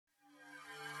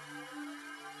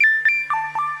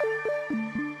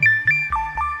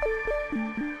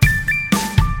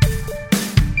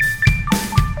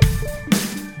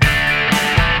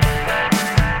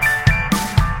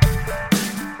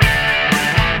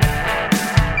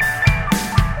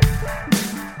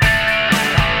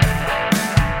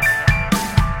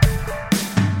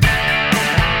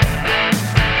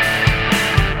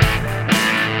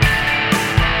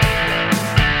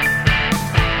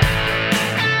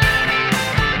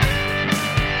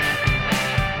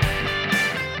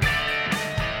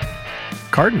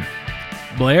Carden.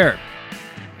 Blair.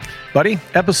 Buddy,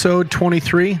 episode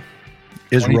 23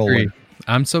 is 23. rolling.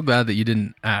 I'm so glad that you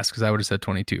didn't ask, because I would have said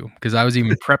 22, because I was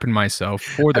even prepping myself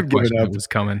for the I've given question up. that was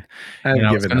coming. I've And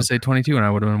I was given going up. to say 22, and I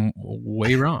would have been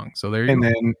way wrong. So there you And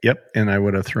go. then, and I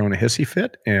would have thrown a hissy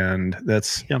fit, and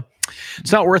that's,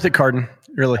 it's not worth it, Carden.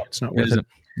 Really, it's not worth it.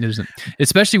 It isn't.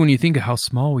 Especially when you think of how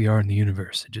small we are in the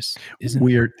universe. It just isn't.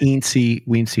 We are eensy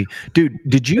weensy. Dude,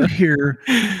 did you hear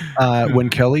when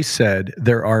Kelly said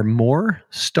there are more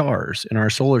stars in our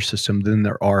solar system than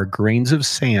there are grains of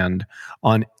sand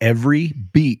on every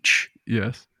beach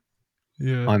Yes.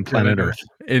 Yeah. on planet Earth?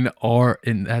 And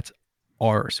that's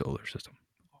our solar system.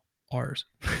 Ours.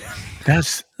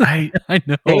 That's, I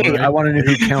know. Hey, right? I want to know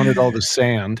who counted all the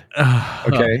sand.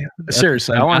 Okay.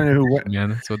 Seriously, I want to know who, Yeah,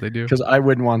 that's what they do. because I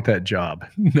wouldn't want that job.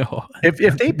 No.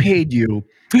 If they paid you,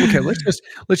 okay, let's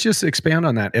just expand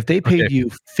on that. If they paid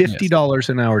you $50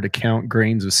 an hour to count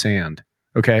grains of sand,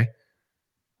 okay,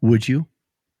 would you?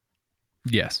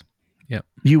 Yes. Yep.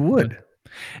 You would.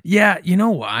 Yeah, you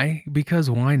know why? Because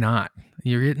why not?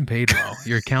 You're getting paid well.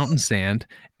 You're counting sand,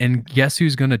 and guess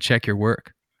who's going to check your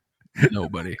work?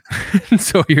 Nobody.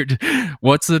 So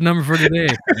what's the number for today?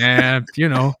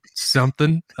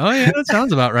 Something. Oh yeah, that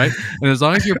sounds about right. And as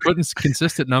long as you're putting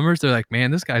consistent numbers, they're like,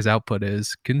 man, this guy's output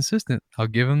is consistent. I'll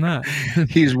give him that.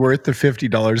 He's worth the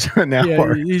 $50 an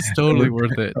hour. Yeah, he's totally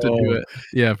worth it to do it.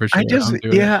 Yeah, for sure. I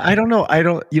don't know.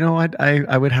 You know what?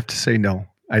 I would have to say no,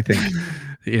 I think.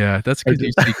 Yeah, that's because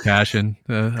you seek passion.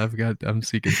 I'm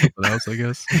seeking something else, I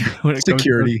guess. When it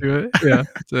Security. Comes to it. Yeah,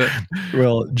 that's it.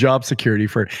 Well, job security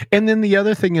for it. And then the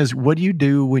other thing is, what do you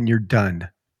do when you're done?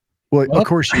 Well, of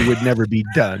course you would never be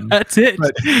done. That's it.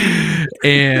 But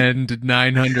and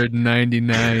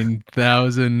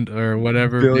 999,000 or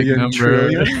whatever billion, big number.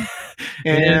 trillion.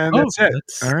 And that's it.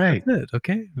 All right. That's it.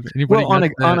 Okay. Anybody Well, on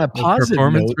a positive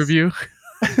performance note, review.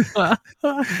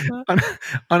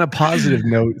 on a positive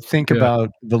note, think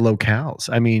about the locales.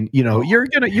 I mean, you're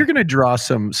gonna draw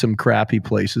some crappy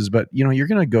places, but you're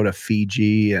gonna go to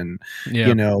Fiji and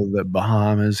the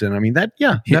Bahamas, and I mean I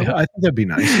think that'd be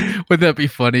nice. Would that be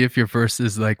funny if your first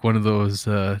is like one of those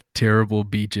terrible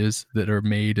beaches that are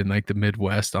made in like the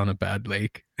Midwest on a bad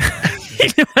lake? You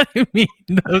know what I mean?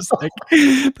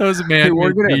 Those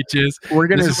man-made beaches. We're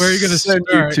gonna send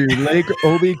you to Lake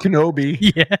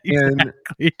Okeechobee in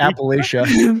Appalachia.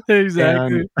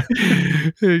 Exactly.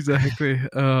 Exactly.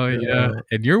 Oh yeah.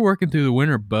 And you're working through the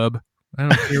winter, bub. I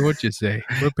don't care what you say.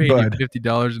 We're paying you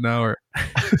 $50 an hour.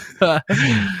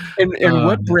 and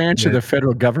what branch of the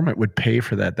federal government would pay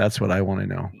for that? That's what I want to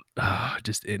know.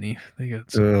 Just any. They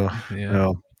got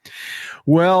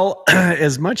Well,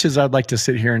 as much as I'd like to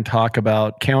sit here and talk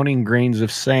about counting grains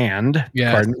of sand,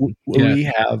 Carden,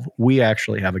 we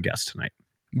actually have a guest tonight.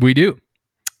 We do.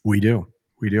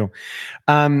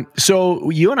 So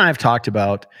you and I have talked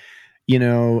about,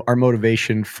 our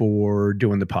motivation for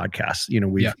doing the podcast.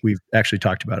 We've actually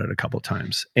talked about it a couple of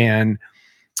times. And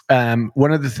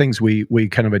one of the things we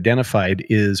kind of identified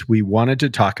is we wanted to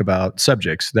talk about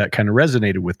subjects that kind of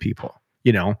resonated with people.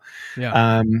 And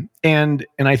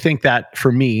I think that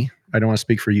for me, I don't want to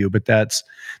speak for you, but that's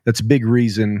a big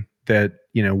reason that,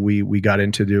 we got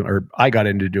into I got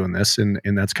into doing this, and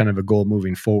that's kind of a goal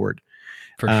moving forward.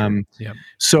 For sure. Yeah.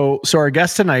 So our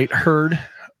guest tonight heard,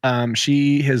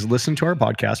 she has listened to our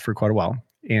podcast for quite a while,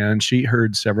 and she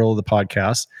heard several of the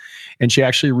podcasts, and she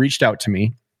actually reached out to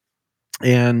me,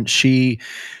 and she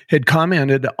had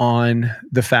commented on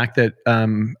the fact that,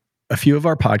 a few of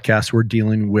our podcasts were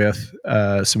dealing with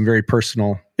some very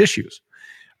personal issues.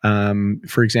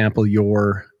 For example,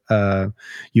 you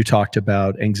talked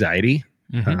about anxiety.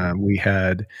 Mm-hmm. We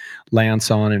had Lance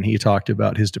on, and he talked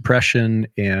about his depression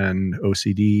and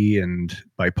OCD and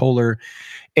bipolar.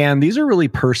 And these are really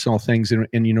personal things.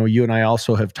 And you and I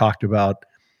also have talked about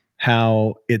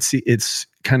how it's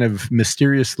kind of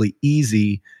mysteriously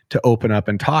easy to open up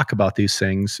and talk about these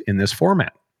things in this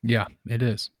format. Yeah, it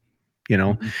is.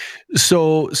 Mm-hmm.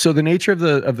 So the nature of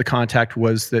the contact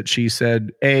was that she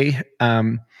said,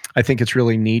 I think it's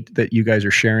really neat that you guys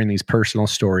are sharing these personal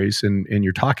stories and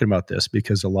you're talking about this,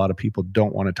 because a lot of people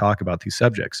don't want to talk about these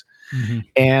subjects. Mm-hmm.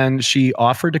 And she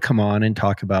offered to come on and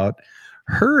talk about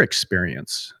her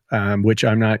experience, which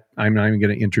I'm not even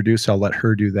going to introduce. I'll let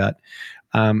her do that.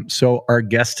 So our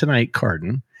guest tonight,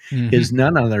 Carden, is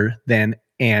none other than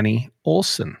Annie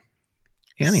Olson.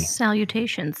 Annie.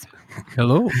 Salutations.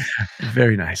 Hello.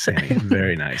 Very nice, Annie.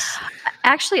 Very nice.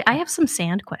 Actually, I have some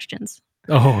sand questions.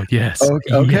 Oh, yes.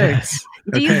 Okay. Yes.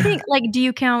 Do you think, do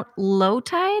you count low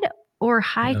tide or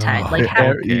high tide? Like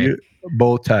how?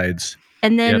 Both tides.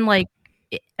 And then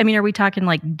I mean, are we talking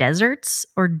like deserts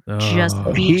or just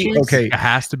Oh. beaches? Okay. It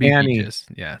has to be Annie. beaches.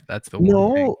 Yeah, that's the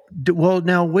one thing. No. Well,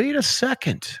 now wait a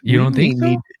second. You don't think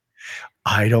so?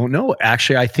 I don't know.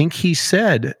 Actually, I think he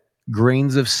said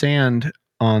grains of sand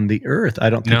on the earth.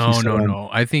 I don't think he said No.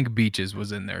 I think beaches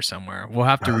was in there somewhere. We'll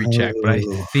have to recheck, but I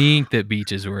Oh. think that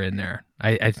beaches were in there.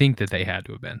 I think that they had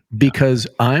to have been. Because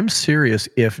I'm serious.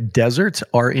 If deserts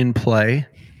are in play,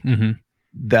 Mm-hmm.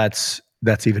 that's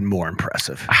even more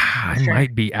impressive. I Sure.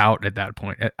 might be out at that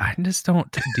point. I just don't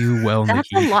do well in That's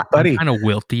the a heat. lot. Buddy. I'm kind of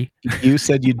wilty. You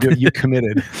said you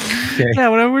committed. Okay. Yeah,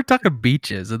 whenever we're talking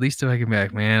beaches, at least if I can be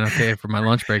like, man, okay, for my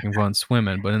lunch break, I'm going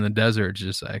swimming. But in the desert, it's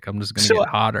just like, I'm just going to get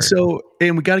hotter. So,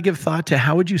 and we got to give thought to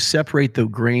how would you separate the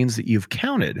grains that you've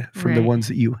counted from the Right. ones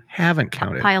that you haven't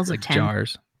counted? Piles of like 10.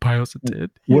 jars, piles of tin.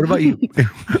 What about you?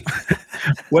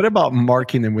 What about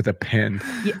marking them with a pen?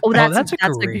 Yeah, that's a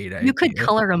great You could idea.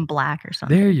 color them black or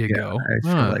something. There you Yeah, go. I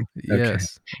feel like- okay.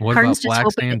 Yes. What Cardin's about just black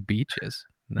hoping sand beaches?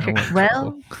 Now we're in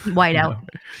Well, trouble. white out. No.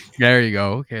 There you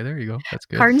go. Okay, there you go. That's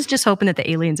good. Cardin's just hoping that the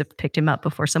aliens have picked him up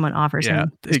before someone offers Yeah,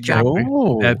 him this job. exactly.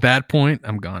 Oh, At that point,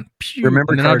 I'm gone. Pew.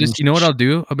 Remember, and then I'll Cardin's- just, you know what I'll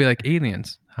do? I'll be like,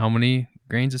 aliens, how many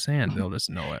grains of sand? They'll just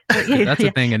know it. That's Yeah.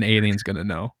 the thing an alien's going to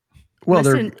know. well,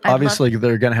 Listen, they're I'd obviously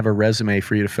they're going to have a resume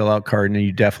for you to fill out, Cardin, and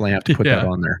you definitely have to put that Yeah.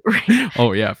 on there. Right.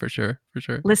 Oh, yeah, for sure. For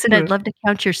sure. Listen, I'd love to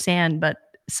count your sand, but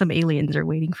some aliens are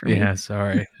waiting for me. Yeah,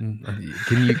 sorry.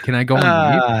 Can I go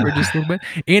on mute for just a little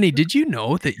bit? Annie, did you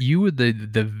know that you were the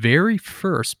very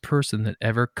first person that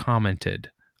ever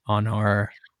commented on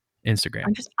our Instagram?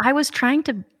 I was trying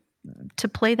to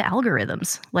play the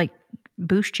algorithms, like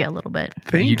boost you a little bit.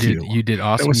 Thank you. You did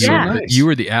awesome. was so nice. You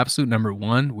were the absolute number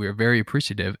one. We're very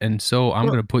appreciative. And so I'm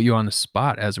Well- going to put you on the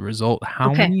spot as a result. How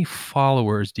Okay. many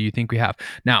followers do you think we have?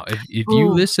 Now, if you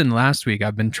Ooh. listened last week,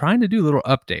 I've been trying to do little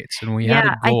updates and we had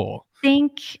Yeah, a goal.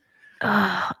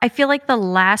 I feel like the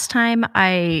last time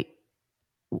I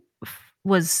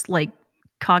was like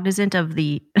cognizant of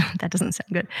the that doesn't sound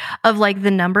good, of like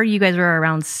the number, you guys were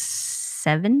around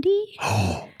 70.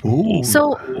 Ooh.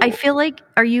 So I feel like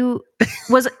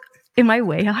am I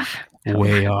way off?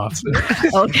 Way off.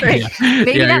 Okay. Yeah.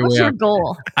 Maybe Yeah, that you're was way your off.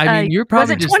 goal. I mean, you're probably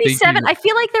was it just thinking- 27? I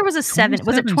feel like there was a 7.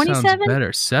 Was it 27 sounds 27?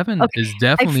 better. 7 Okay. is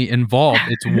definitely involved.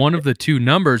 It's one of the two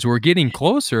numbers. We're getting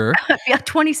closer. Yeah,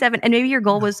 27. And maybe your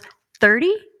goal was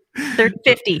 30?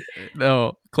 50.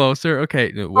 No, closer.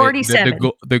 Okay. Wait, 47.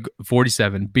 The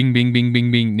 47. Bing, bing, bing,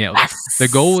 bing, bing. Nailed it. Yes. The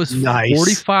goal was Nice.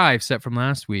 45 set from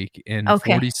last week, and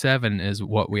Okay. 47 is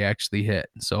what we actually hit.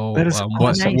 So, That is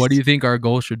awesome. what do you think our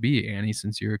goal should be, Annie?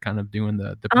 Since you're kind of doing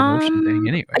the promotion thing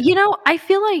anyway. You know, I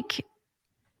feel like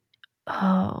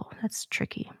that's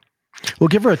tricky. Well,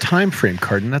 give her a time frame,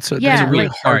 Cardin. That's a Yeah, really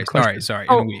like- hard question. Sorry.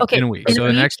 Oh, in a week. okay. In a week. In So a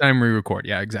the week? next time we record,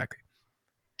 yeah, exactly.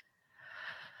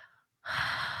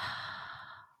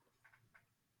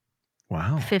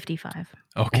 Wow. 55.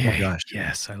 Okay. gosh.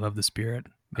 Yes, I love the spirit.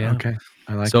 Yeah. Okay.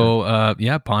 I like So,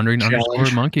 pondering Challenge.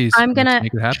 underscore monkeys. I'm Let's gonna-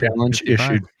 make it happen. Challenge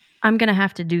 55. issued. I'm going to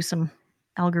have to do some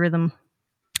algorithm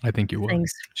I think you will.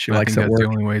 things. She I likes think that that's the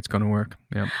work. only way it's going to work.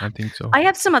 Yeah, I think so. I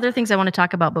have some other things I want to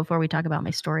talk about before we talk about my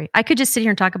story. I could just sit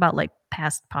here and talk about like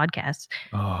past podcasts.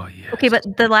 Oh yeah. Okay, but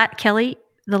Kelly,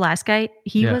 the last guy,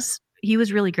 he Yeah. was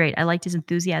really great. I liked his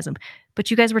enthusiasm.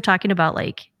 But you guys were talking about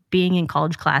like being in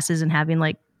college classes and having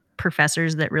like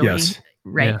professors that really Yes.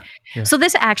 right. Yeah. So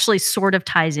this actually sort of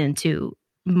ties into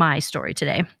my story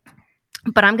today.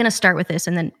 But I'm going to start with this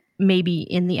and then maybe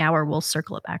in the hour we'll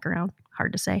circle it back around.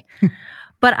 Hard to say.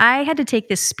 But I had to take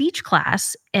this speech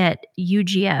class at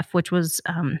UGF, which was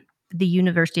the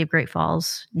University of Great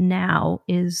Falls, now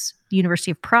is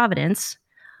University of Providence.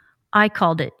 I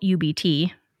called it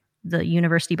UBT, the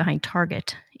university behind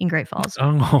Target in Great Falls.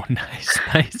 Oh, nice.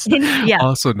 Yeah.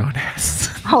 Also known as.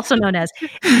 Also known as.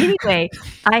 Anyway,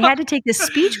 I had to take this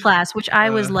speech class, which I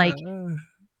was like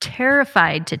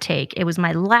terrified to take. It was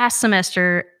my last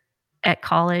semester at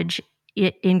college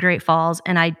in Great Falls.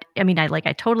 And I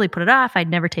totally put it off. I'd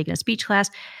never taken a speech class,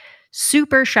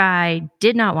 super shy,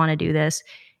 did not want to do this.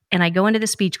 And I go into the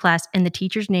speech class and the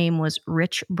teacher's name was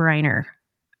Rich Breiner,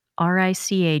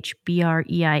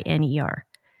 Richbreiner.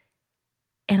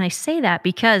 And I say that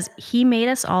because he made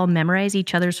us all memorize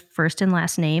each other's first and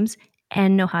last names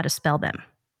and know how to spell them.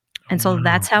 And so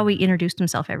that's how he introduced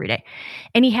himself every day.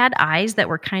 And he had eyes that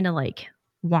were kind of like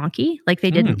wonky, like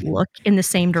they didn't look in the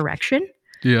same direction.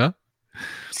 Yeah.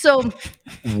 So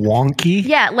Wonky.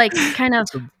 yeah, like kind of,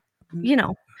 you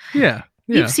know, Yeah.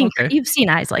 you've seen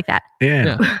eyes like that.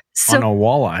 Yeah. So On a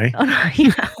walleye.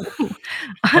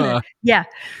 yeah.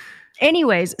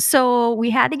 Anyways, so we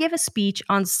had to give a speech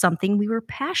on something we were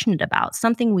passionate about,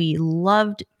 something we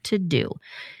loved to do.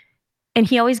 And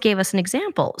he always gave us an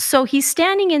example. So he's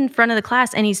standing in front of the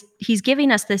class and he's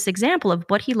giving us this example of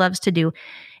what he loves to do.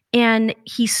 And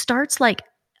he starts like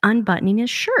unbuttoning his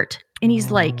shirt. And he's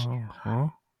like,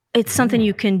 it's something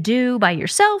you can do by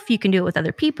yourself. You can do it with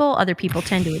other people. Other people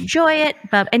tend to enjoy it.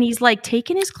 And he's like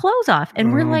taking his clothes off.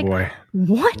 And we're like, boy.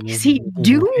 what is he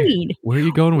doing? Where are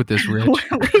you going with this, Rich? Where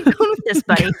are you going with this,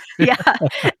 buddy? Yeah.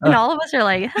 And all of us are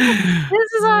like,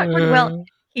 this is awkward. Well,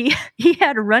 he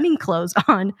had running clothes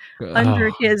on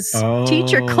under his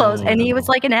teacher clothes, and he was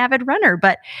like an avid runner.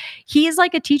 But he is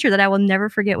like a teacher that I will never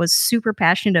forget, was super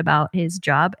passionate about his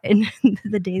job. And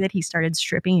the day that he started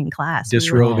stripping in class,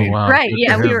 disrobing. Right.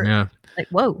 Yeah. We were like,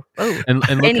 whoa. And look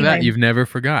at that. You've never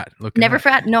forgot. Never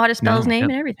forgot. Know how to spell his name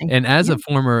and everything. And as a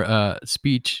former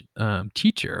speech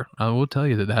teacher, I will tell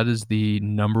you that is the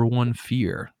number one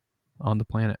fear on the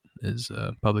planet is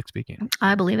public speaking.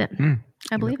 I believe it.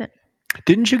 I believe it.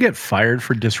 Didn't you get fired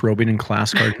for disrobing in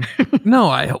class, Garden?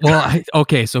 No,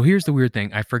 okay. So here's the weird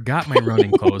thing. I forgot my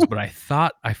running clothes, but I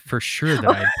thought for sure that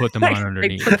I had put them on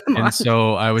underneath.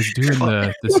 So I was doing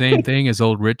the same thing as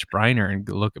old Rich Briner, and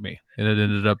look at me. And it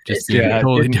ended up just being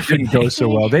totally different. Didn't go so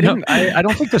well. They didn't. I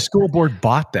don't think the school board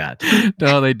bought that.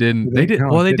 No, they didn't. They didn't.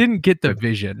 Well, they didn't get the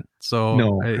vision. So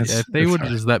no, if they would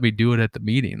have just let me do it at the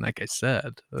meeting, like I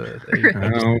said,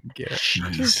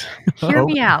 jeez. Hear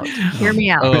me out. Hear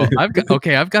me out. Oh,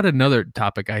 I've got another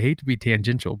topic. I hate to be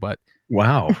tangential, but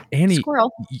wow, Annie,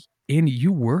 Squirrel. Annie,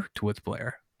 you worked with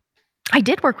Blair. I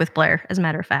did work with Blair, as a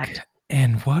matter of fact.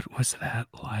 And what was that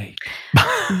like?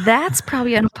 That's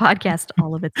probably on a podcast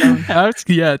all of its own.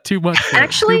 Too much.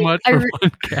 Actually, too much for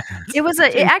one cast.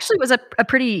 It actually was a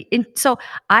pretty. So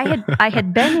I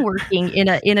had been working in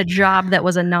a job that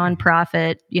was a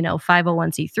nonprofit,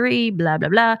 501c3, blah blah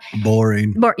blah.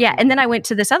 Boring. Yeah, and then I went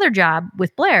to this other job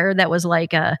with Blair that was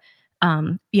like a,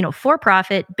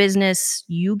 for-profit business.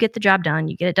 You get the job done,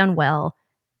 you get it done well.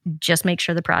 Just make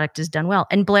sure the product is done well.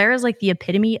 And Blair is like the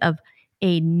epitome of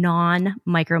a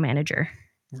non-micromanager.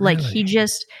 Really? Like he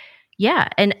just,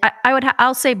 and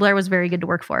I'll say Blair was very good to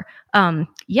work for. And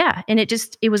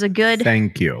it was a good.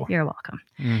 Thank you. You're welcome.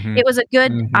 Mm-hmm. It was a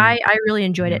good. Mm-hmm. I really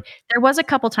enjoyed it. There was a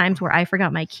couple times where I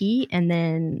forgot my key, and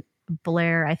then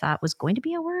Blair I thought was going to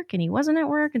be at work, and he wasn't at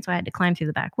work, and so I had to climb through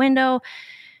the back window.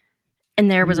 And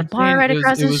there was a bar right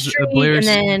across the street, and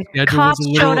then cops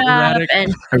showed up,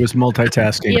 and I was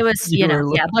multitasking. It was, your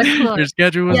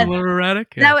schedule was a little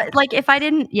erratic. Yeah. That was, like, if I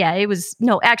didn't, it was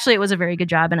actually, it was a very good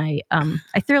job, and I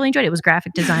thoroughly enjoyed it. It was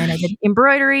graphic design. I did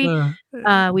embroidery.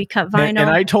 We cut vinyl. And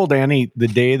I told Annie the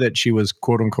day that she was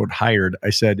quote unquote hired, I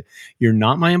said, "You're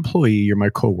not my employee, you're my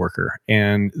coworker,"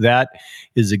 and that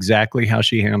is exactly how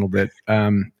she handled it.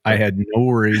 I had no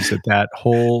worries at that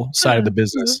whole side of the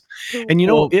business. And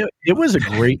it was a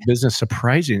great business,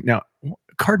 surprising. Now,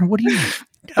 Cardin, what are you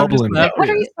bubbling?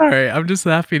 Sorry, I'm just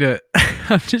laughing at.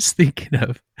 I'm just thinking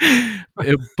of.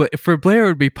 But for Blair, it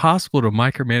would be possible to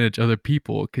micromanage other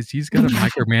people because he's got to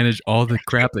micromanage all the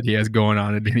crap that he has going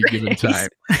on at any given time.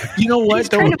 You know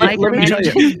what? Let me tell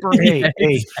you.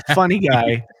 Hey, funny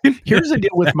guy. Here's the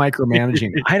deal with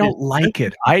micromanaging. I don't like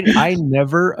it. I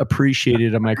never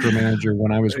appreciated a micromanager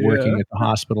when I was working at the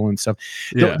hospital and stuff.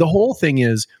 The whole thing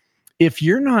is, if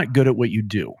you're not good at what you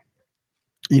do,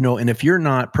 and if you're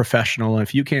not professional, and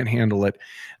if you can't handle it,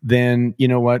 then you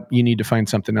know what? You need to find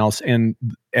something else. And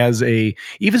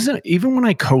even when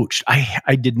I coached,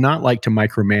 I did not like to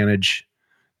micromanage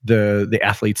the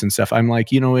athletes and stuff. I'm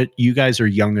like, you guys are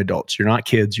young adults. You're not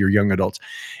kids, you're young adults.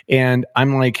 And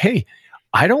I'm like, hey,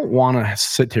 I don't want to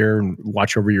sit there and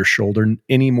watch over your shoulder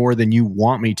any more than you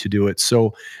want me to do it.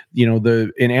 So,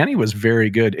 and Annie was very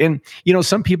good. And,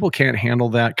 some people can't handle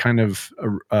that kind of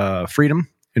freedom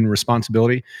and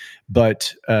responsibility,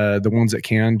 but the ones that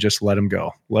can, just let them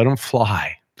go. Let them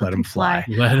fly. Let them fly.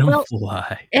 Let them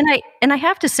fly. And I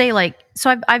have to say,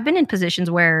 so I've been in positions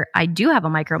where I do have a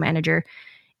micromanager,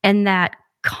 and that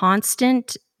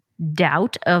constant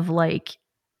doubt of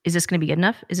is this going to be good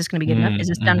enough? Is this going to be good enough? Is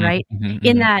this done right?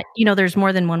 In that, there's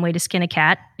more than one way to skin a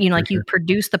cat. You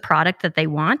produce the product that they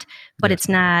want, but it's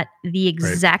not the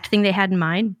exact thing they had in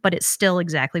mind, but it's still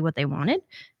exactly what they wanted.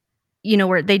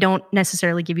 Where they don't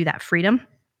necessarily give you that freedom.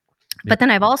 But then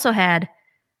I've also had,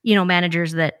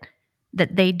 managers that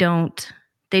they don't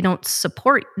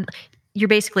support. You're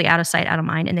basically out of sight, out of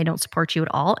mind, and they don't support you at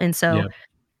all. And so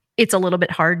it's a little bit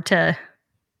hard to,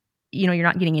 you're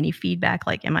not getting any feedback.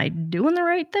 Like, am I doing the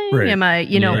right thing? Right. Am I,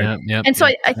 and so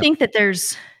I think that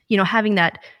there's, having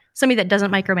that somebody that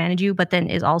doesn't micromanage you, but then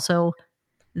is also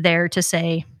there to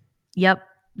say, yep,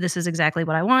 this is exactly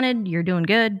what I wanted. You're doing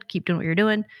good. Keep doing what you're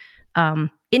doing. And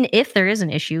if there is an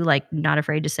issue, not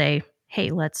afraid to say, hey,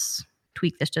 let's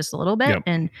tweak this just a little bit. Yep.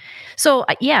 And so,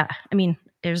 yeah, I mean,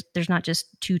 there's not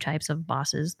just two types of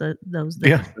bosses, those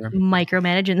that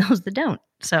micromanage and those that don't.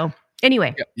 So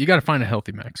anyway, you got to find a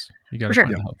healthy mix. You got to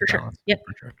find a healthy balance. Yep.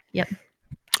 For sure. Yep.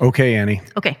 Okay, Annie.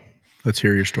 Okay. Let's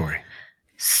hear your story.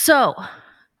 So,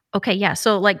 okay. Yeah.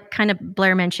 So like kind of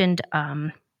Blair mentioned,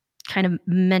 kind of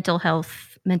mental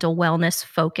health, mental wellness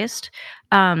focused.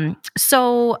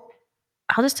 So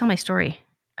I'll just tell my story.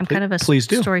 I'm kind of a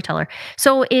storyteller.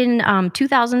 So in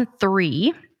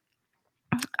 2003,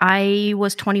 I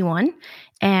was 21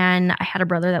 and I had a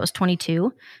brother that was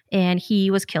 22 and he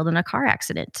was killed in a car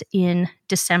accident in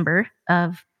December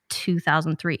of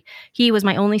 2003. He was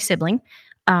my only sibling.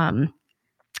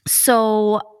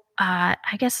 So I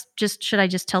guess should I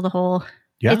just tell the whole,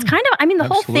 it's kind of, I mean, the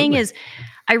whole thing is,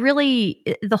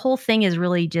 the whole thing is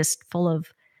really just full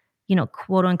of,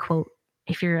 quote unquote,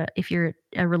 if you're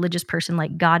a religious person,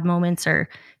 like God moments, or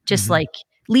just like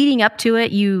leading up to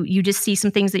it, you just see some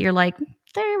things that you're like,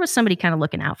 there was somebody kind of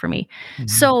looking out for me.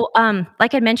 So,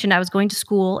 like I mentioned, I was going to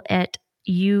school at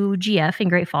UGF in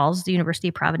Great Falls, the University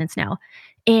of Providence now.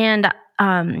 And,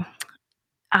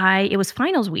 it was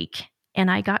finals week and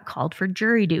I got called for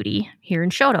jury duty here in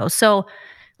Choteau. So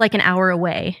like an hour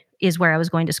away is where I was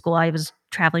going to school. I was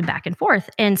traveling back and forth.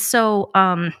 And so,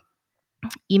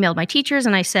 emailed my teachers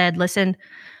and I said, listen,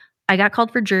 I got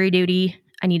called for jury duty.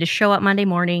 I need to show up Monday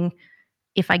morning.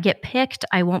 If I get picked,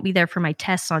 I won't be there for my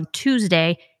tests on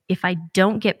Tuesday. If I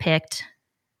don't get picked,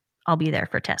 I'll be there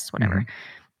for tests, whatever.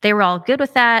 They were all good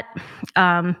with that.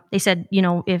 They said,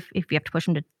 if you have to push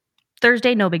them to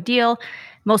Thursday, no big deal.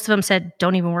 Most of them said,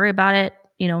 don't even worry about it.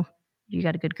 You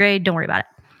got a good grade. Don't worry about it.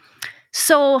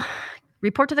 So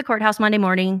report to the courthouse Monday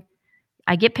morning.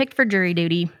 I get picked for jury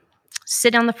duty,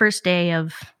 sit on the first day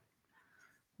of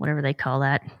whatever they call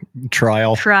that.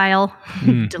 Trial.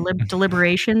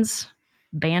 Deliberations,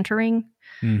 bantering,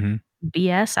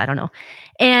 BS. I don't know.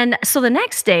 And so the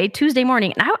next day, Tuesday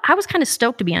morning, and I was kind of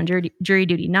stoked to be on jury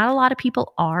duty. Not a lot of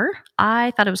people are.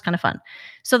 I thought it was kind of fun.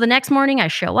 So the next morning I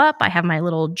show up, I have my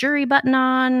little jury button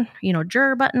on,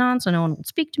 juror button on, so no one would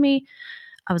speak to me.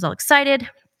 I was all excited.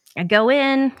 I go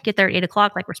in, get there at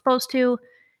 8:00 like we're supposed to.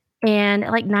 And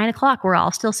at like 9:00, we're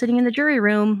all still sitting in the jury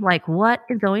room. Like, what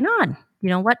is going on?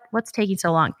 What's taking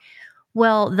so long?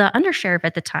 Well, the undersheriff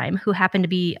at the time, who happened to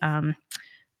be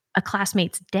a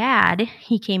classmate's dad,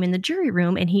 he came in the jury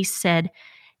room and he said,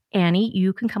 Annie,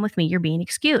 you can come with me. You're being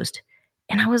excused.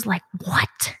 And I was like,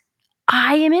 what?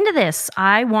 I am into this.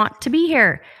 I want to be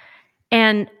here.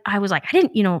 And I was like, I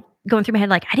didn't, going through my head,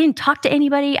 like, I didn't talk to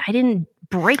anybody. I didn't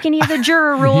break any of the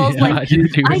juror rules. I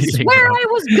swear I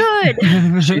was good.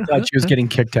 She thought she was getting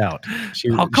kicked out.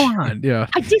 Come on. Yeah.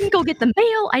 I didn't go get the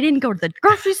mail. I didn't go to the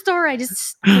grocery store. I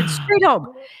just went straight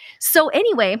home. So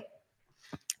anyway,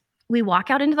 we walk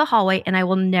out into the hallway and I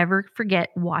will never forget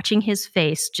watching his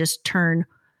face just turn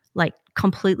like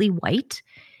completely white.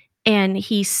 And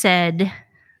he said,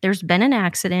 there's been an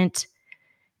accident.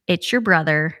 It's your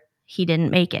brother. He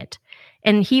didn't make it.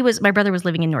 And my brother was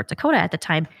living in North Dakota at the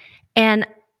time. And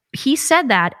he said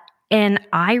that, and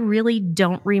I really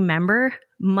don't remember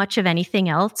much of anything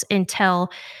else so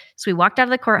we walked out of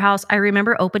the courthouse. I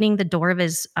remember opening the door of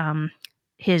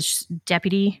his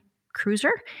deputy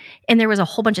cruiser, and there was a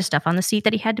whole bunch of stuff on the seat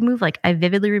that he had to move. Like, I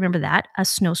vividly remember that, a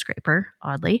snow scraper,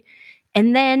 oddly.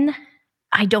 And then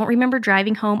I don't remember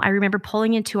driving home. I remember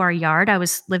pulling into our yard. I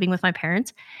was living with my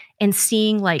parents and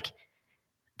seeing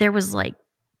there was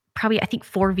probably, I think,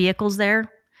 4 vehicles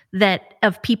there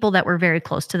of people that were very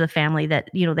close to the family that,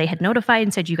 they had notified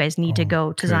and said, you guys need to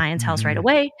go to Zion's house right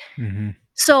away.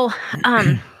 So,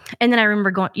 and then I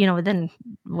remember going, then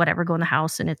whatever, go in the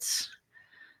house and it's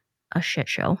a shit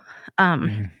show.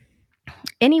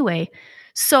 Anyway,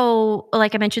 so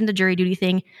like I mentioned, the jury duty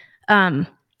thing.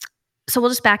 So we'll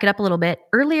just back it up a little bit.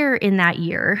 Earlier in that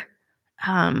year,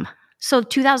 so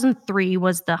 2003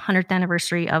 was the 100th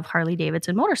anniversary of Harley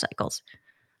Davidson motorcycles,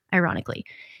 ironically.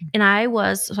 And I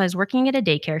was working at a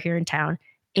daycare here in town,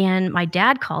 and my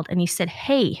dad called and he said,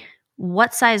 hey,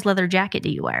 what size leather jacket do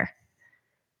you wear?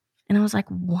 And I was like,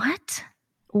 what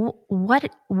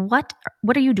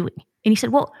are you doing? And he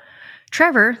said, well,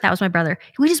 Trevor, that was my brother,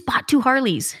 we just bought 2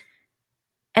 Harleys.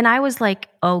 And I was like,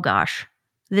 oh gosh,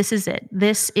 this is it.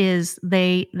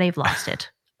 They've lost it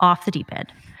off the deep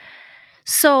end.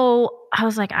 So I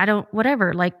was like, I don't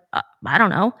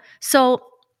know. So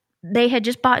they had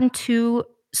just bought 2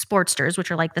 Sportsters,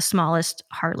 which are like the smallest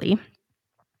Harley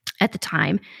at the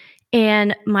time.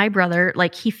 And my brother,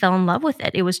 he fell in love with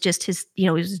it. It was just his, it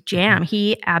was his jam.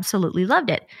 He absolutely loved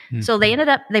it. So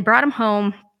they brought him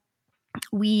home.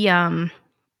 We rode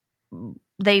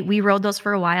those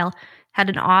for a while. Had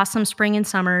an awesome spring and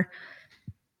summer.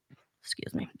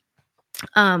 Excuse me.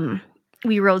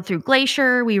 We rode through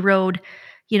Glacier. We rode,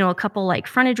 a couple like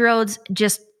frontage roads.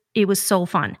 Just, it was so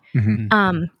fun.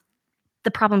 Mm-hmm.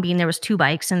 The problem being there was 2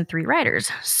 bikes and 3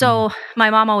 riders. So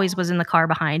my mom always was in the car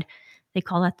behind. They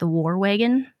call that the war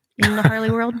wagon in the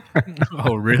Harley world.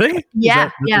 Oh, really? Yeah.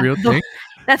 Is that the real thing?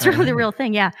 That's really the real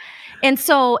thing. Yeah. And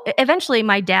so eventually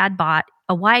my dad bought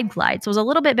a Wide Glide. So it was a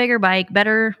little bit bigger bike,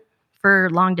 better for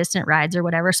long distance rides or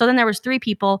whatever. So then there was 3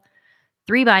 people,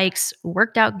 3 bikes,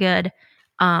 worked out good.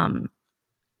 And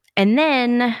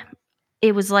then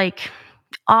it was like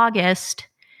August,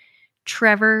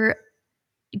 Trevor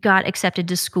got accepted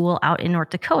to school out in North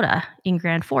Dakota in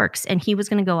Grand Forks, and he was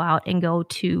going to go out and go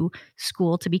to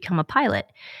school to become a pilot.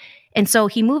 And so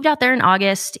he moved out there in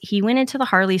August. He went into the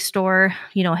Harley store,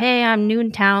 hey, I'm new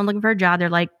in town looking for a job. They're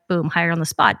like, boom, hired on the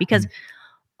spot, because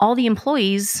all the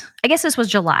employees, I guess this was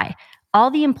July, all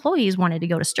the employees wanted to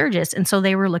go to Sturgis. And so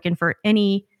they were looking for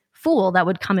any fool that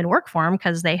would come and work for them,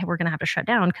 because they were going to have to shut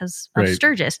down because of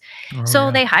Sturgis.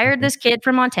 They hired this kid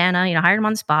from Montana, hired him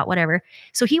on the spot, whatever.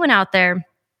 So he went out there,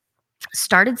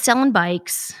 started selling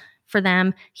bikes for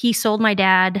them. He sold my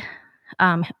dad.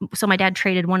 So my dad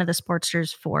traded one of the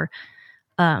Sportsters for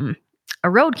a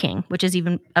Road King, which is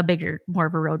even a bigger, more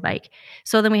of a road bike.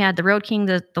 So then we had the Road King,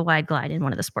 the Wide Glide, and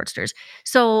one of the Sportsters.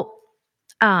 So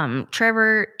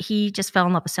Trevor, he just fell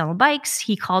in love with selling bikes.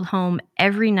 He called home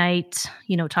every night,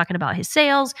 talking about his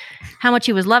sales, how much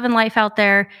he was loving life out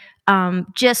there.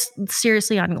 Just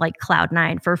seriously on like cloud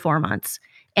 9 for 4 months.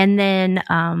 And then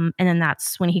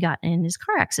that's when he got in his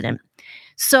car accident.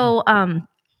 So,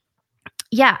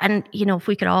 yeah. And, if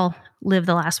we could all live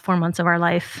the last 4 months of our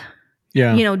life,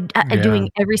 doing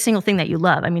every single thing that you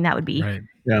love, that would be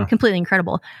completely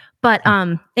incredible. But,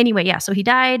 anyway, yeah. So he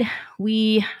died.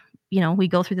 We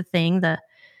go through the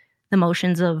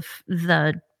motions of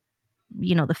the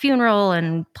funeral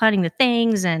and planning the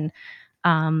things and,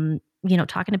 talking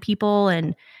to people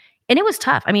and it was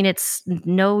tough. It's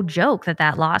no joke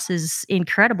that loss is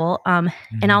incredible. And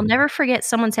I'll never forget,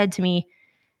 someone said to me,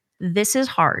 this is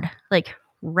hard. Like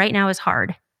right now is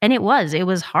hard. And it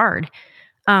was hard.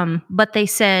 But they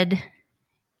said,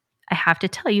 I have to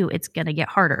tell you, it's going to get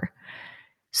harder.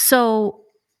 So,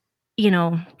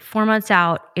 4 months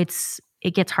out, it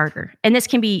gets harder. And this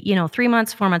can be, 3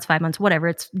 months, 4 months, 5 months, whatever.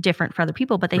 It's different for other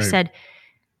people. But they said,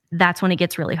 that's when it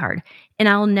gets really hard. And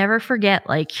I'll never forget,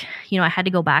 I had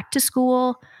to go back to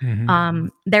school.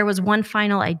 There was one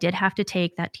final I did have to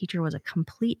take. That teacher was a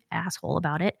complete asshole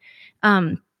about it.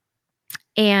 And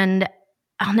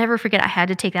I'll never forget, I had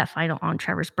to take that final on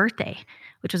Trevor's birthday,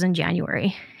 which was in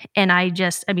January. And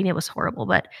it was horrible,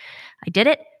 but I did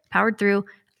it, powered through,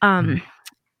 and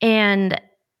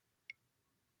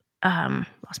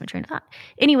lost my train of thought.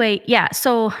 Anyway, yeah.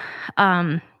 So,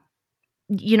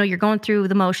 you're going through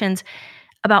the motions.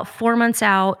 About 4 months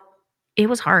out, it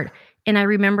was hard. And I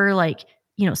remember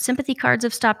sympathy cards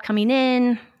have stopped coming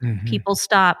in. People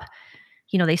stop,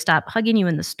 they stop hugging you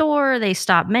in the store. They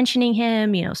stop mentioning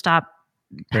him, stop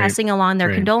passing along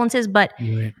their condolences, but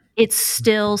it's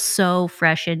still so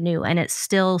fresh and new and it's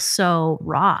still so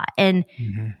raw. And,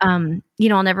 I'll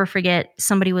never forget,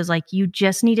 somebody was like, you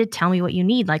just need to tell me what you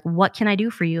need. Like, what can I do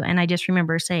for you? And I just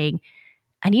remember saying,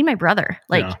 I need my brother.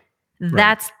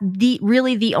 That's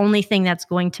really the only thing that's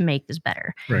going to make this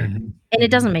better. And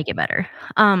it doesn't make it better.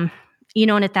 And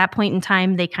at that point in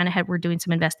time, they kind of were doing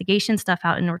some investigation stuff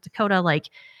out in North Dakota,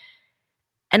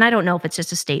 and I don't know if it's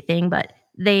just a state thing, but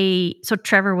so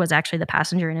Trevor was actually the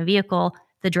passenger in a vehicle.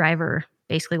 The driver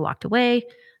basically walked away.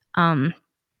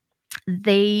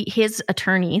 His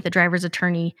attorney, the driver's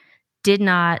attorney, they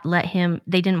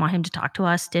didn't want him to talk to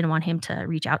us, didn't want him to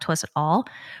reach out to us at all,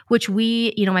 which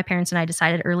my parents and I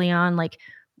decided early on,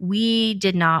 we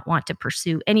did not want to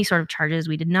pursue any sort of charges.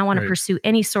 We did not want to pursue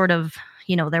any sort of,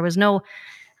 there was no,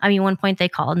 one point they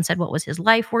called and said, what was his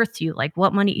life worth to you? Like,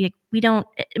 what money?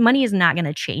 Money is not going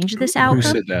to change this outcome. Who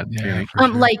said that? Yeah,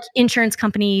 like insurance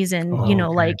companies and,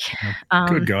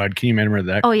 good God, can you remember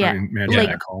that? Oh yeah.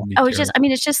 That call?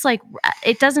 It's just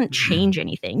it doesn't change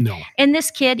anything. No. And this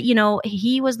kid,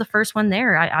 he was the first one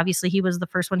there. Obviously he was the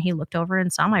first one. He looked over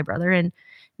and saw my brother and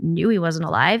knew he wasn't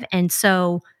alive. And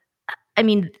so,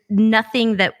 nothing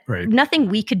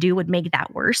we could do would make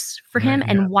that worse for him.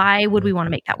 And why would we want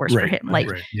to make that worse for him?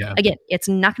 Again, it's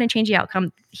not going to change the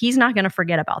outcome. He's not going to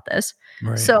forget about this.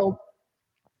 So,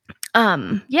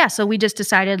 so we just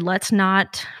decided, let's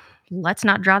not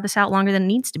draw this out longer than it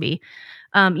needs to be.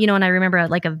 And I remember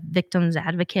a victim's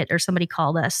advocate or somebody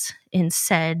called us and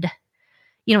said,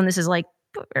 and this is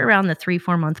around the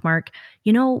 3-4 month mark,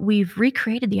 we've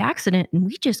recreated the accident and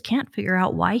we just can't figure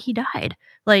out why he died.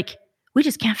 Like, we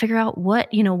just can't figure out what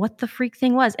the freak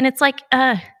thing was. And it's like,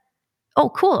 oh,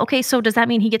 cool. Okay. So does that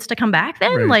mean he gets to come back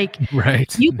then? Right. Like,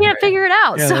 Right. you can't figure it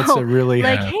out. Yeah, so that's a really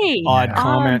like, hey, odd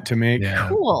comment to make. Yeah.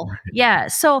 cool. Yeah.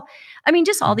 So, I mean,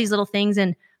 just all these little things.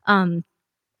 And,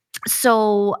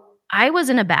 so I was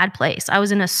in a bad place. I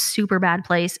was in a super bad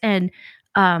place. And,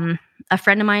 a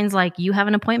friend of mine's like, you have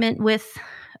an appointment with,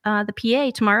 the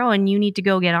PA tomorrow and you need to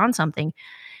go get on something.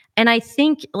 And I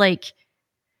think like,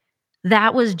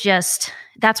 that's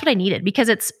what I needed, because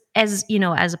it's, as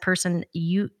a person,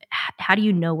 how do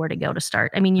you know where to go to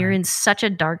start? I mean, you're in such a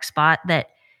dark spot that.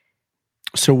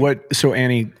 So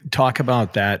Annie, talk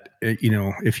about that,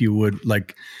 if you would,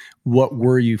 like, what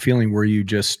were you feeling? Were you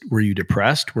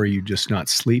depressed? Were you just not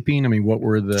sleeping? I mean, what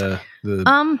were the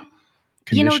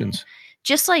conditions?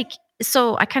 Just like,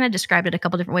 so I kind of described it a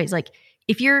couple different ways. Like,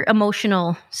 if your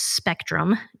emotional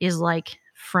spectrum is like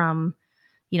from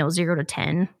 0 to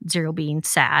 10, 0 being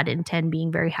sad and 10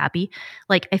 being very happy.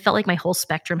 Like, I felt like my whole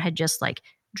spectrum had just like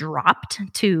dropped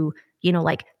to,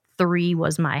 like 3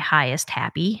 was my highest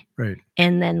happy. Right.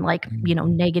 And then like,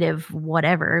 negative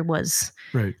whatever was,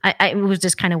 right. It was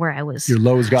just kind of where I was. Your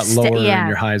lows got lower and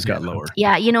your highs got lower.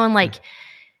 Yeah. And like,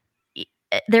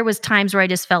 there was times where I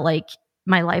just felt like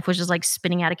my life was just like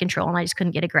spinning out of control and I just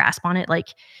couldn't get a grasp on it. Like,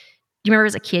 do you remember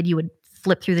as a kid, you would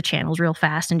flip through the channels real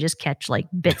fast and just catch like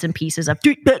bits and pieces of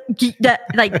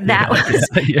like that was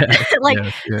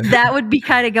that would be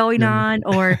kind of going on.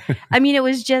 Or, I mean, it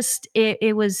was just,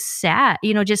 it was sad,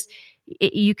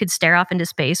 you could stare off into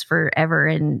space forever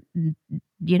and,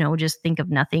 just think of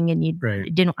nothing. And I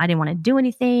didn't want to do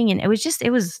anything. And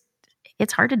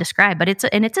it's hard to describe, but it's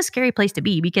a scary place to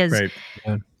be, because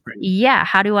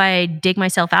how do I dig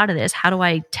myself out of this? How do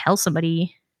I tell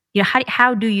somebody,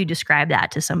 how do you describe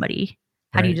that to somebody?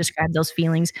 How do you describe those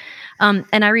feelings? And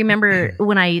I remember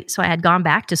when I had gone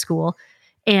back to school,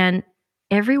 and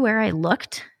everywhere I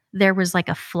looked, there was like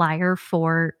a flyer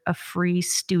for a free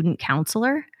student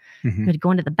counselor. Mm-hmm. I'd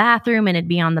go into the bathroom and it'd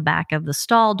be on the back of the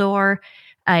stall door.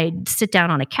 I'd sit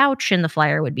down on a couch and the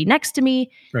flyer would be next to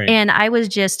me. Right. And I was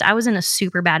in a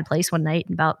super bad place one night,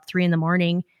 about 3 a.m.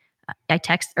 I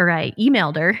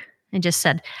emailed her and just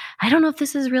said, I don't know if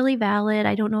this is really valid.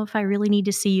 I don't know if I really need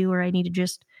to see you, or I need to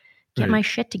just get my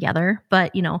shit together.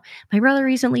 But, my brother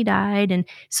recently died. And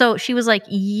so she was like,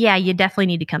 yeah, you definitely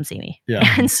need to come see me.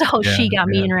 Yeah. And so she got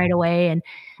me in right away. And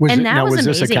was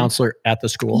this a counselor at the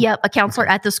school? Yep. A counselor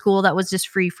at the school that was just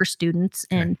free for students.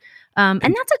 And, and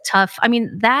that's a tough, I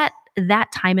mean, that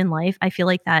time in life, I feel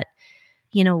like that,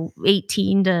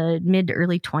 18 to mid to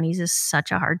early 20s is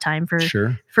such a hard time for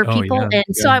people. Yeah.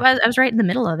 And so I was right in the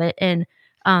middle of it. And,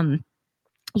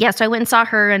 so I went and saw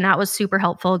her, and that was super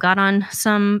helpful. Got on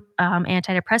some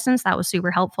antidepressants. That was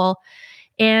super helpful.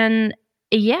 And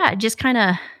just kind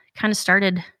of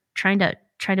started trying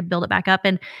to build it back up.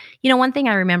 And, one thing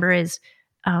I remember is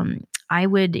I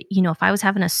would, if I was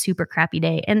having a super crappy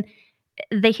day, and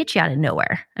they hit you out of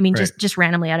nowhere. I mean, just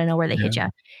randomly out of nowhere, they hit you.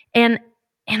 And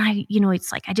I,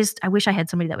 it's like, I wish I had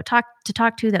somebody that would talk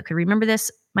to that could remember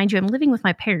this. Mind you, I'm living with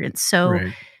my parents. So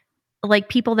like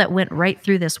people that went right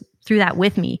through that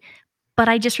with me. But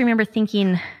I just remember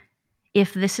thinking,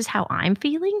 if this is how I'm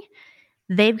feeling,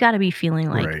 they've got to be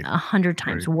feeling like 100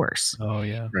 times worse. Oh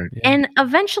yeah. Right. Yeah. And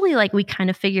eventually, like, we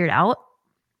kind of figured out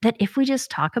that if we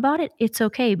just talk about it, it's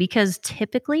okay, because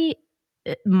typically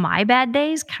my bad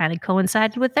days kind of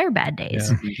coincided with their bad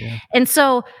days. Yeah. And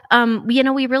so,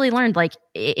 we really learned, like,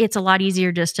 it's a lot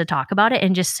easier just to talk about it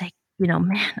and just say,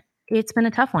 man, it's been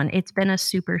a tough one. It's been a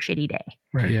super shitty day.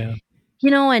 Right. Yeah.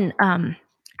 And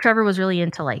Trevor was really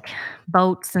into like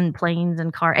boats and planes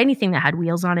and anything that had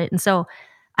wheels on it. And so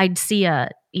I'd see a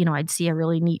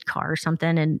really neat car or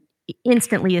something, and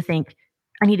instantly you think,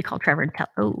 I need to call Trevor and tell.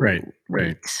 Oh, wait,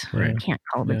 I can't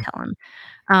call him and tell him.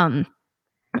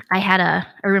 I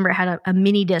remember I had a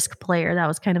mini disc player. That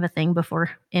was kind of a thing before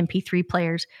MP3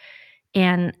 players.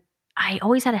 And I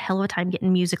always had a hell of a time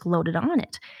getting music loaded on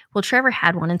it. Well, Trevor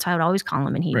had one, and so I would always call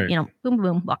him, and he, boom,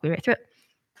 boom, walk me right through it.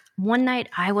 One night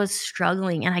I was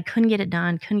struggling and I couldn't get it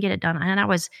done. And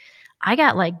I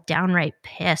got like downright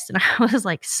pissed, and I was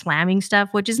like slamming stuff,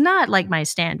 which is not like my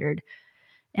standard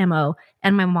MO.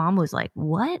 And my mom was like,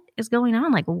 what is going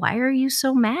on? Like, why are you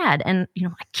so mad? And,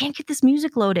 I can't get this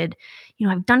music loaded.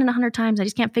 I've done it 100 times. I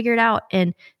just can't figure it out.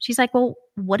 And she's like, well,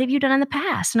 what have you done in the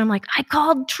past? And I'm like, I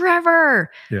called Trevor.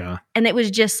 Yeah. And it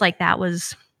was just like, that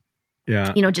was,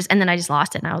 and then I just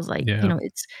lost it. And I was like,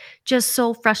 it's just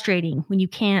so frustrating when you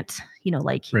can't, you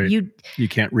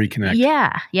can't reconnect.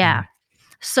 Yeah.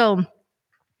 So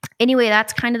anyway,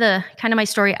 that's kind of my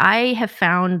story. I have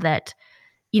found that,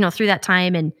 through that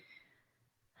time, and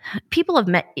people have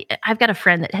met, I've got a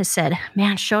friend that has said,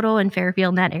 man, Choteau and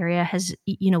Fairfield in that area has,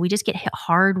 we just get hit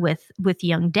hard with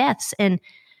young deaths. And,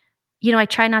 I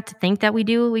try not to think that we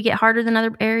get harder than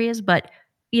other areas, but,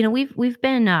 we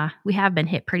have been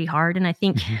hit pretty hard. And I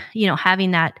think,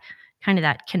 having that kind of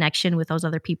that connection with those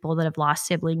other people that have lost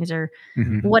siblings or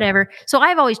whatever. So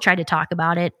I've always tried to talk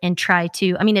about it and try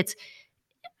to,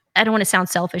 I don't want to sound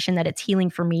selfish in that it's healing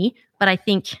for me, but I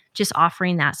think just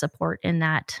offering that support and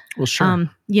that, it's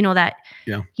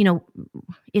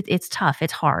tough.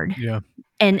 It's hard. Yeah.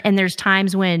 And there's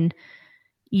times when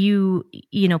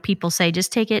people say,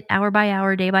 just take it hour by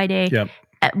hour, day by day. Yep.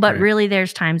 But really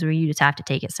there's times where you just have to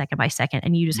take it second by second,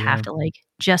 and you just have to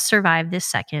just survive this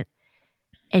second,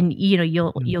 and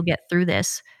you'll get through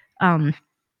this.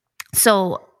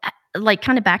 So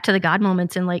kind of back to the God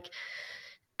moments, and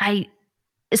I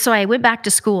went back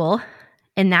to school,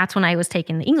 and that's when I was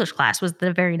taking the English class was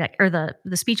the very next, or the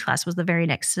speech class was the very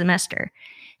next semester.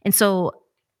 And so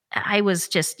I was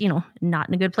just, not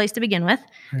in a good place to begin with.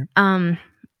 Right.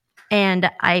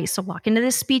 And I walk into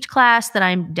this speech class that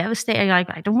I'm devastated.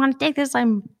 I don't want to take this.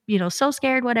 I'm, so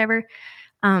scared, whatever.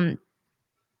 Back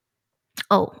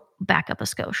up a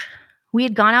skosh. We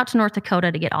had gone out to North Dakota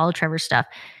to get all of Trevor's stuff.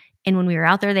 And when we were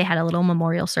out there, they had a little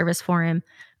memorial service for him.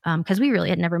 Cause we really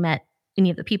had never met any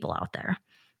of the people out there.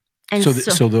 And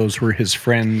so those were his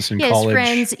friends in college?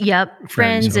 Friends. Yep.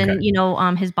 Friends okay.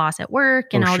 And, his boss at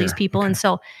work and all these people.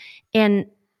 Okay. And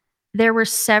there were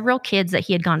several kids that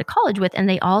he had gone to college with, and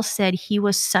they all said he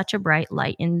was such a bright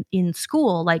light in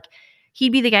school. He'd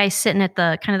be the guy sitting at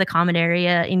the kind of the common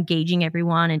area, engaging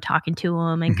everyone and talking to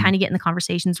them and kind of getting the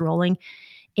conversations rolling.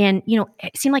 And,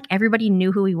 it seemed like everybody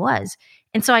knew who he was.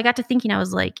 And so I got to thinking, I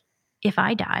was like, if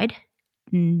I died,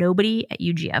 nobody at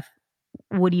UGF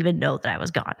would even know that I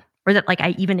was gone, or that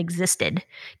I even existed.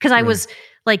 Cause I was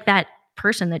that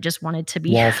person that just wanted to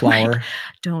be wallflower.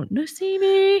 Don't see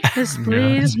me,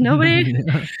 please, nobody.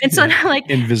 And so now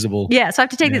invisible. Yeah. So I have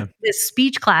to take this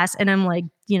speech class, and I'm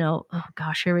oh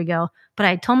gosh, here we go. But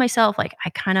I told myself I'm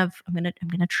going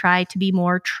to try to be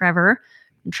more Trevor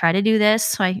and try to do this.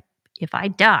 So if I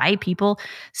die, people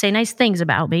say nice things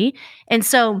about me. And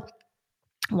so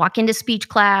walk into speech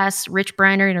class, Rich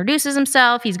Brenner introduces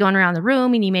himself. He's going around the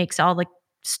room, and he makes all the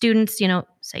students,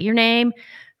 say your name,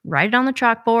 write it on the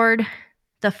chalkboard.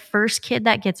 The first kid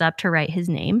that gets up to write his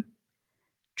name,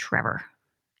 Trevor.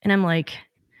 And I'm like,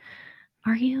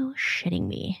 are you shitting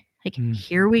me?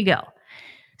 Here we go.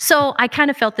 So I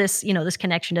kind of felt this, this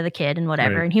connection to the kid and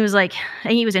whatever. Right.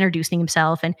 And he was introducing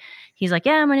himself, and he's like,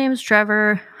 yeah, my name is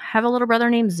Trevor. I have a little brother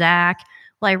named Zach.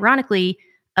 Well, ironically,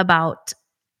 about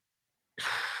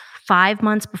 5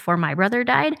 months before my brother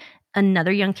died,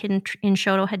 another young kid in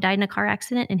Choteau had died in a car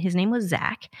accident, and his name was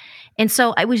Zach. And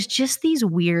so I was just these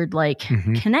weird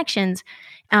connections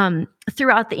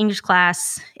throughout the English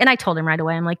class. And I told him right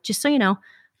away, I'm like, just so you know,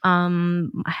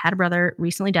 I had a brother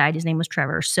recently died. His name was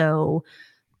Trevor. So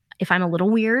if I'm a little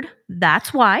weird,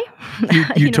 that's why.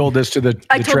 You told this to the Trevor?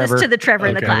 I told this to the Trevor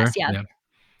in the class. Yeah.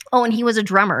 Oh, and he was a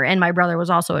drummer, and my brother was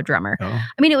also a drummer. Oh.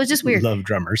 It was just weird. Love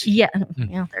drummers. Yeah.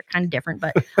 They're kind of different,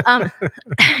 but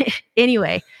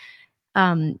anyway.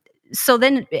 So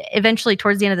then eventually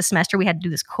towards the end of the semester, we had to do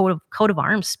this coat of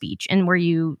arms speech, and where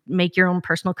you make your own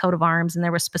personal coat of arms. And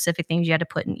there were specific things you had to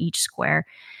put in each square.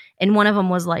 And one of them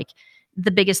was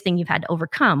the biggest thing you've had to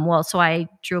overcome. Well, so I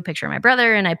drew a picture of my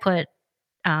brother, and I put,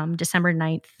 December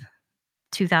 9th,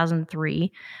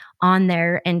 2003 on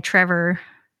there. And Trevor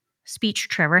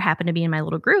happened to be in my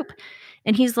little group.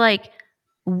 And he's like,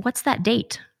 what's that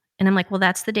date? And I'm like, well,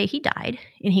 that's the day he died.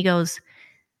 And he goes,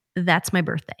 that's my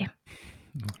birthday.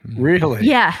 Really?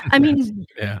 Yeah.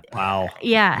 Yeah. Wow.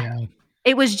 Yeah.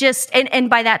 It was just, and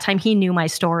by that time he knew my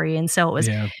story. And so it was,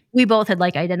 we both had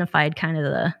identified kind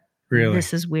of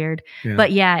this is weird,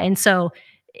 but yeah. And so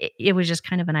it was just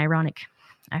kind of an ironic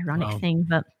thing,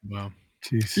 but wow.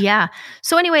 Jeez. Yeah.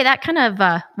 So anyway, that kind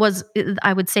of was,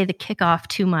 I would say, the kickoff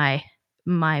to my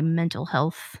mental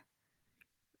health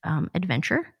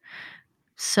adventure.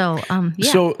 So,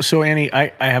 yeah. So Annie,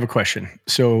 I have a question.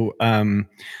 So,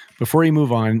 before you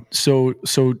move on, so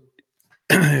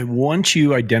once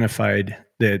you identified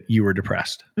that you were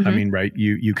depressed, right,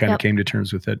 you kind of came to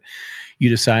terms with it. You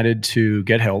decided to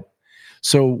get help.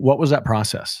 So what was that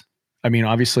process?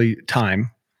 Obviously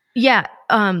time. Yeah.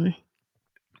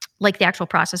 The actual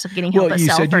process of getting help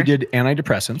itself. Well, you said you did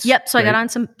antidepressants. Yep. So right? I got on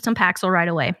some Paxil right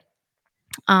away.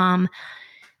 And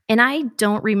I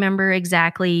don't remember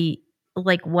exactly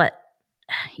what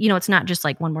it's not just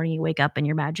like one morning you wake up and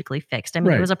you're magically fixed. I mean,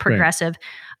 Right, it was a right. progressive,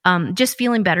 just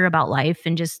feeling better about life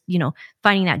and just,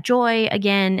 finding that joy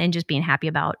again and just being happy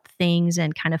about things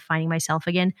and kind of finding myself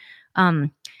again.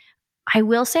 I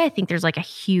will say, I think there's like a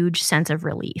huge sense of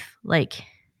relief. Like,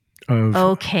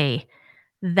 okay,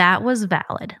 that was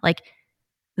valid. Like,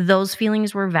 those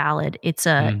feelings were valid. It's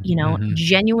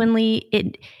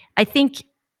genuinely I think,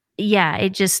 yeah,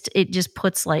 it just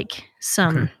puts like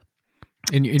some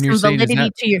and you're saying validity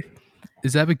to your.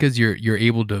 Is that because you're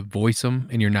able to voice them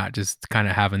and you're not just kind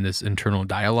of having this internal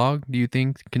dialogue, do you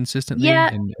think, consistently? Yeah.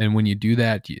 And when you do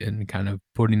that and kind of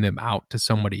putting them out to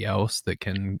somebody else that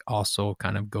can also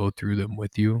kind of go through them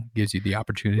with you, gives you the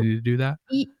opportunity to do that?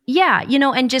 Yeah.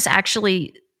 And just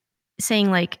actually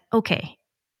saying like, okay,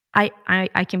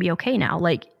 I can be okay now.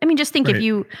 Like, I mean, just think if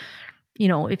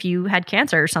if you had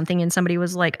cancer or something and somebody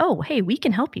was like, oh, hey, we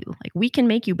can help you. Like, we can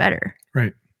make you better.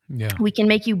 Right. Yeah. We can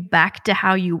make you back to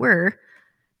how you were.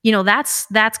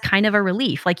 That's kind of a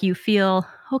relief. Like, you feel,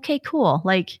 okay, cool.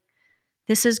 Like,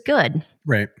 this is good.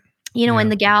 Right.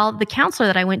 And the counselor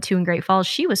that I went to in Great Falls,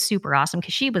 she was super awesome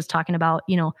because she was talking about,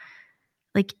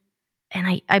 like,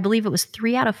 and I believe it was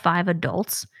 3 out of 5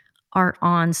 adults are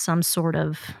on some sort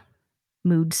of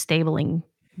mood stabling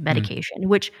medication,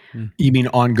 which. You mean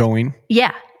ongoing?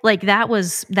 Yeah. Like, that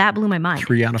blew my mind.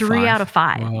 3 out of 5. 3 out of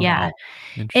 5. Wow. Yeah.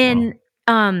 And,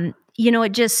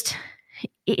 it just,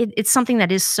 it's something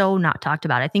that is so not talked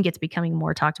about. I think it's becoming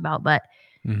more talked about, but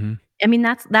I mean,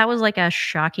 that was like a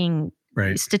shocking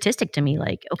statistic to me.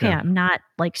 Like, okay, I'm not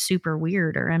like super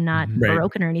weird or I'm not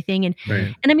broken or anything. And,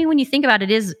 and I mean, when you think about it,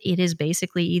 it is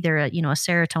basically either a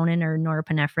serotonin or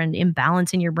norepinephrine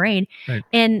imbalance in your brain.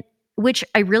 And which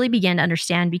I really began to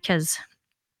understand because,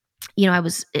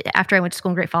 after I went to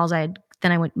school in Great Falls,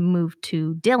 moved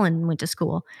to Dillon, went to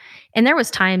school. And there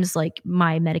was times like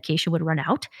my medication would run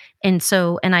out. And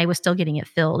I was still getting it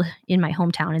filled in my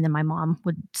hometown. And then my mom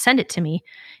would send it to me.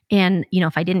 And,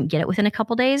 if I didn't get it within a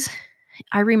couple days,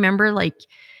 I remember like,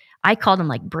 I called them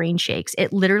like brain shakes.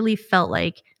 It literally felt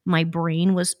like my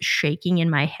brain was shaking in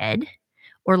my head,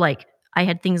 or like I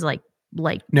had things like.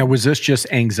 Now, was this just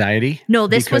anxiety? No,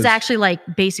 this was actually like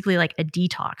basically like a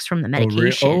detox from the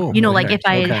medication. Like if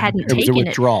I hadn't taken it. It was a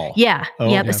withdrawal. Yeah.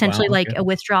 Essentially like a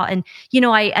withdrawal. And,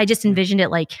 I just envisioned it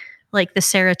like the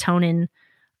serotonin,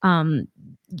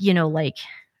 like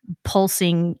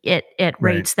pulsing it at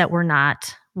rates that were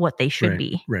not what they should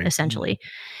be, essentially.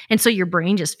 And so your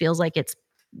brain just feels like it's,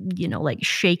 like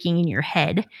shaking in your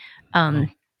head. And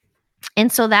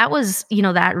so that was,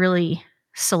 that really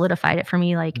solidified it for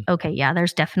me. Like, okay, yeah,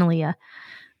 there's definitely a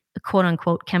quote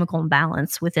unquote chemical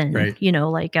imbalance within,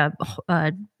 like a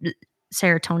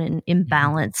serotonin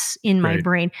imbalance in my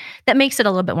brain that makes it a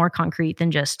little bit more concrete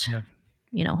than just,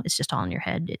 it's just all in your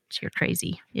head. You're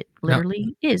crazy. It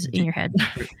literally is in your head.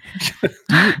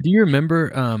 Do you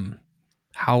remember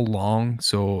how long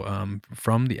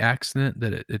from the accident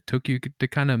that it took you to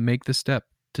kind of make the step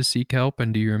to seek help?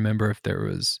 And do you remember if there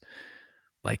was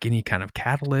like any kind of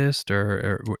catalyst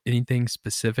or anything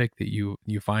specific that you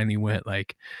finally went,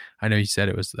 like, I know you said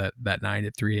it was that night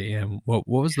at 3 a.m. What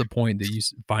was the point that you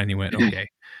finally went, okay,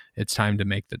 it's time to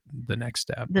make the next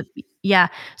step?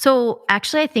 So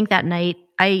actually I think that night,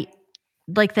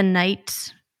 the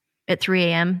night at 3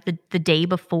 a.m., the day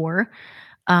before,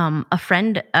 a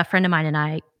friend of mine and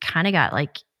I kind of got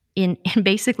like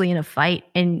basically in a fight,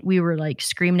 and we were like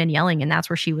screaming and yelling. And that's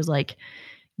where she was like,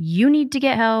 you need to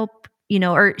get help.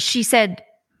 Or she said,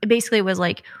 basically it was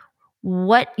like,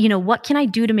 what can I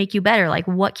do to make you better? Like,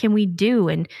 what can we do?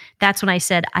 And that's when I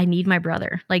said, I need my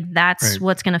brother. Like, that's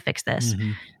what's going to fix this.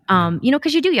 Cause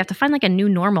you have to find like a new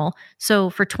normal. So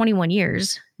for 21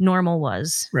 years, normal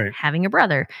was having a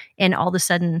brother, and all of a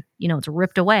sudden, it's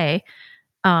ripped away.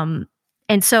 And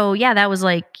so, that was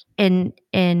like, and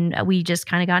we just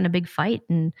kind of got in a big fight.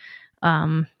 And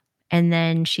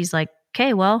then she's like,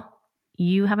 okay, well,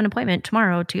 you have an appointment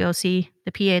tomorrow to go see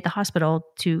the PA at the hospital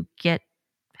to get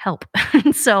help.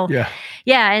 So,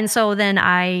 And so then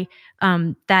I,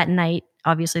 that night,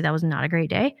 obviously that was not a great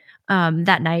day.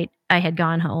 That night I had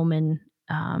gone home, and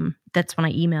that's when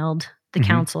I emailed the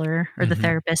counselor or the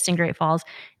therapist in Great Falls,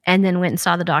 and then went and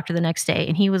saw the doctor the next day.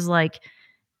 And he was like,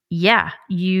 yeah,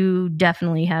 you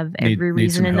definitely have every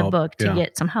reason in the book to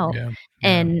get some help. Yeah.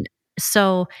 And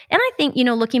so, and I think,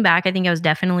 looking back, I think I was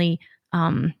definitely,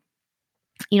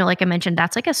 like I mentioned,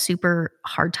 that's like a super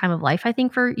hard time of life, I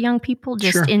think, for young people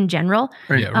just in general.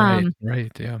 Right.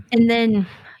 Yeah. And then,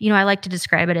 I like to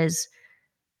describe it as,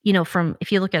 from,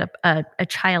 if you look at a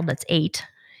child that's 8,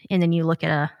 and then you look at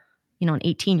an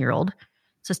 18-year-old,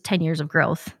 just 10 years of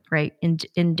growth, right?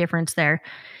 In difference there.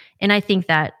 And I think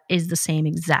that is the same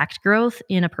exact growth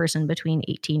in a person between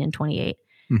 18 and 28.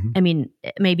 Mhm. I mean,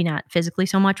 maybe not physically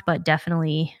so much, but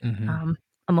definitely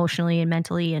emotionally and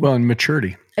mentally, and and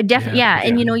maturity. definitely, yeah.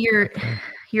 And definitely.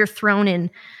 you're thrown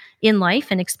in life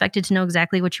and expected to know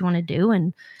exactly what you want to do,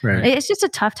 and Right. it's just a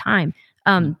tough time.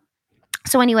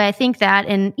 So anyway, I think that,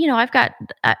 and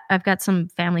I've got some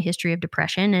family history of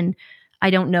depression, and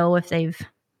I don't know if they've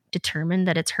determined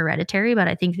that it's hereditary, but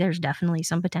I think there's definitely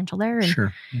some potential there. And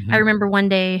Sure. I remember one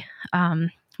day,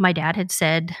 my dad had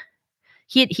said,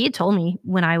 he had told me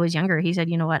when I was younger, he said,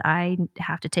 you know what, I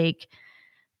have to take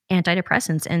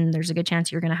antidepressants, and there's a good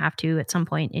chance you're going to have to at some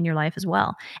point in your life as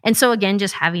well. And so again,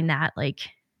 just having that, like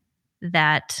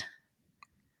that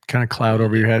Kind of cloud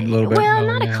over your head a little bit. well,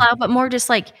 not a cloud, but more just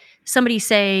like somebody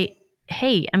say,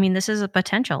 hey, I mean, this is a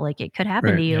potential, like it could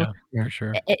happen to you. Yeah, for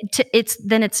sure.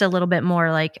 It's a little bit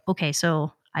more like, okay,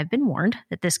 so I've been warned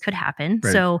that this could happen.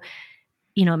 Right. So,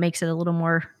 it makes it a little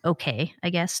more okay, I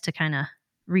guess, to kind of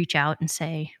reach out and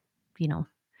say,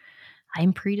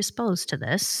 I'm predisposed to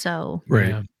this. So, Right.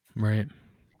 Yeah, right.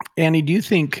 Annie, do you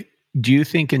think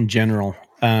in general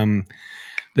that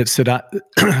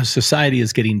society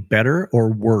is getting better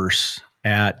or worse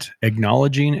at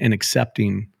acknowledging and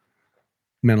accepting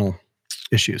mental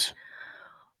issues?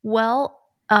 well,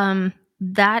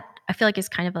 that I feel like is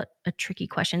kind of a tricky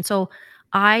question. So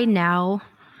I now,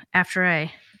 after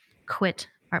I quit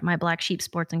my Black Sheep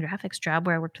Sports and Graphics job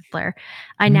where I worked with Blair,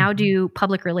 I now do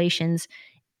public relations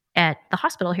at the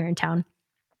hospital here in town.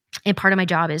 And part of my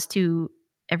job is to,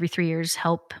 every 3 years,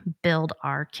 help build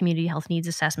our community health needs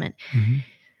assessment.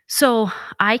 So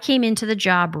I came into the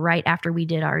job right after we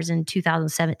did ours in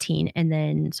 2017. And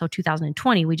then, so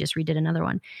 2020, we just redid another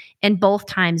one. And both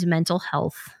times mental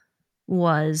health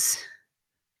was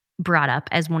brought up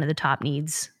as one of the top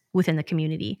needs within the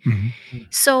community.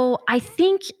 So I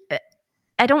think,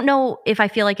 I don't know if I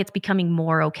feel like it's becoming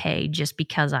more okay just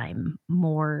because I'm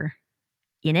more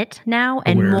in it now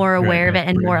and more aware of it,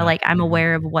 and more like I'm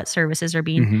aware of what services are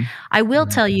being. I will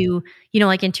tell you,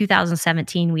 like in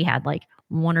 2017, we had like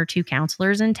 1 or 2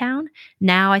 counselors in town.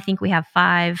 Now I think we have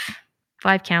five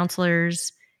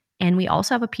counselors, and we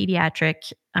also have a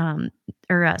pediatric,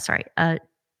 a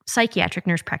psychiatric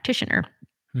nurse practitioner,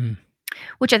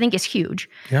 which I think is huge.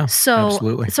 Yeah, so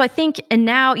absolutely. So I think, and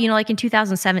now, like in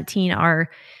 2017,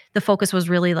 the focus was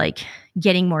really like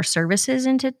getting more services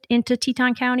into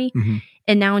Teton County.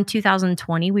 And now in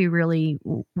 2020, we really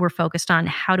were focused on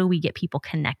how do we get people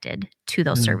connected to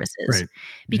those services, right.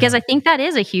 Because I think that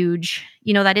is a huge,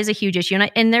 issue.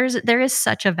 And there is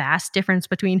such a vast difference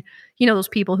between, those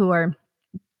people who are,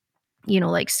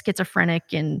 like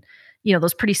schizophrenic and,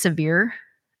 those pretty severe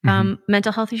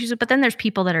mental health issues. But then there's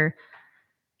people that are,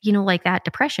 like that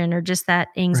depression or just that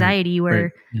anxiety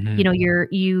where,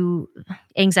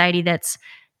 anxiety that's,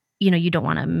 you don't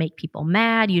want to make people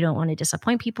mad. You don't want to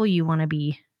disappoint people. You want to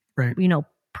be,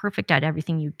 perfect at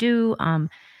everything you do.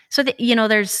 So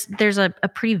that, there's a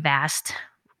pretty vast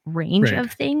range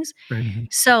of things.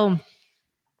 So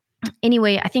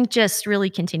anyway, I think just really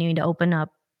continuing to open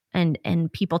up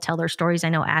and people tell their stories. I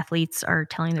know athletes are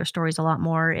telling their stories a lot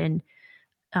more. And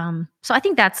so I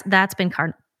think that's been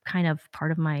kind of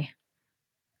part of my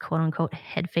quote unquote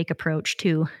head fake approach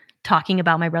to talking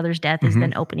about my brother's death, is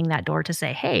then opening that door to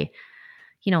say, hey,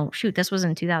 shoot, this was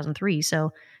in 2003.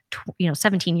 So,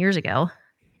 17 years ago,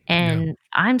 and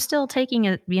I'm still taking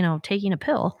a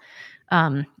pill.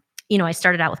 I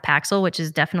started out with Paxil, which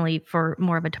is definitely for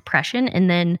more of a depression.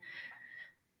 And then,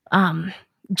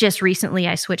 just recently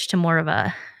I switched to more of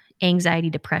a anxiety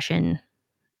depression.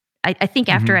 I think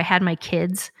after I had my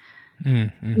kids,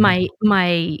 I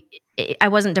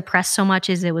wasn't depressed so much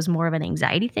as it was more of an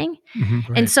anxiety thing.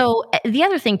 And so the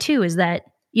other thing too is that,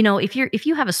 if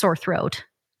you have a sore throat,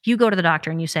 you go to the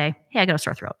doctor and you say, hey, I got a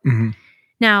sore throat.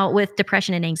 Now with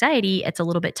depression and anxiety, it's a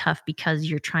little bit tough because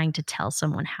you're trying to tell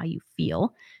someone how you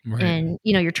feel. And,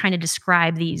 you're trying to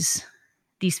describe these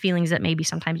feelings that maybe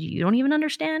sometimes you don't even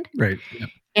understand. Right.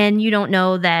 And you don't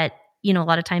know that, a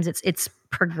lot of times it's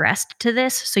progressed to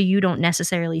this. So you don't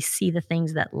necessarily see the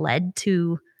things that led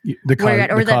to the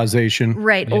causation.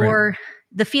 Right. Or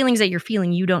the feelings that you're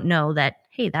feeling, you don't know that,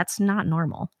 hey, that's not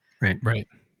normal. Right.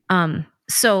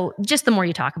 So just the more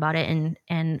you talk about it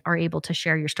and are able to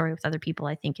share your story with other people,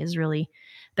 I think is really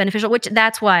beneficial, which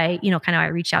that's why, kind of I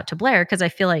reached out to Blair, because I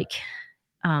feel like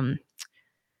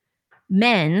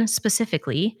men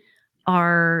specifically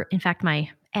are, in fact, my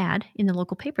ad in the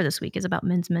local paper this week is about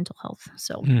men's mental health.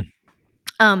 So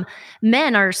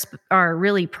men are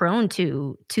really prone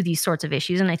to these sorts of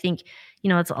issues. And I think,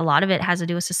 it's a lot of it has to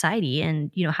do with society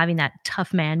and, having that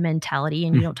tough man mentality,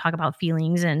 and you don't talk about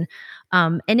feelings. And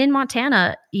in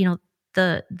Montana,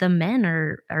 the men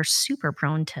are super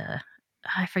prone to,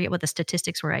 I forget what the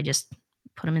statistics were. I just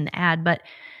put them in the ad, but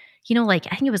like,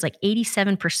 I think it was like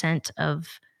 87%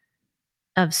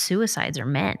 of suicides are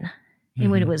men. And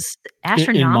when it was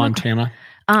astronomical. In Montana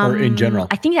or in general?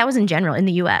 I think that was in general in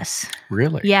the US.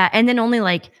 Really? Yeah. And then only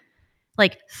like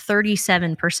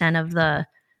 37%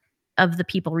 of the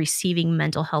people receiving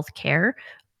mental health care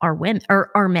are women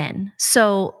or are men.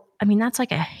 So, I mean, that's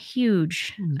like a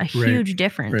huge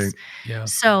difference. Right. Yeah.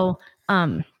 So,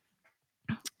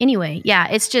 anyway, yeah,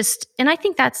 it's just, and I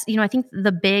think that's, I think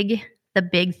the big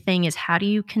thing is, how do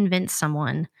you convince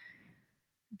someone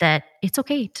that it's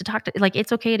okay to talk to, like,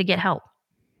 it's okay to get help.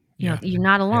 You're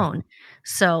not alone. Yeah.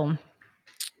 So,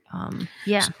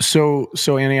 yeah.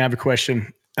 So Annie, I have a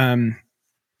question. When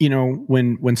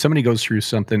somebody goes through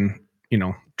something,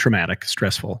 traumatic,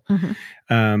 stressful,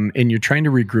 and you're trying to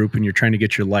regroup and you're trying to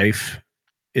get your life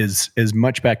as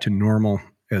much back to normal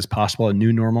as possible, a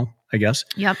new normal, I guess.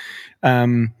 Yep.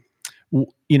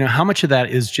 How much of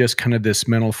that is just kind of this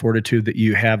mental fortitude that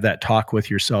you have that talk with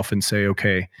yourself and say,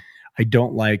 okay, I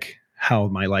don't like how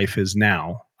my life is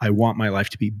now. I want my life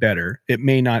to be better. It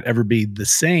may not ever be the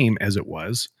same as it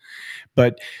was.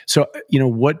 But so,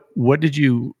 what did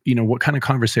you, what kind of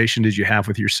conversation did you have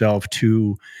with yourself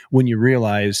to when you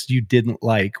realized you didn't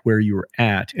like where you were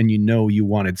at and you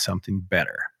wanted something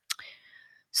better?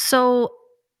 So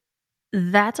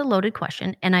that's a loaded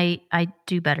question. And I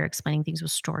do better explaining things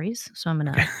with stories. So I'm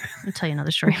going to tell you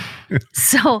another story.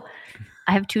 So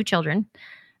I have 2 children.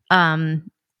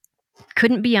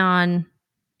 Couldn't be on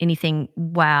anything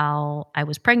while I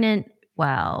was pregnant,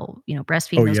 while,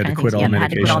 breastfeeding, those kind of things. I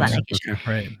had to quit all that medication.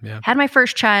 Okay. Right. Yeah. Had my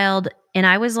first child, and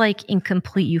I was like in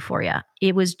complete euphoria.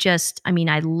 It was just,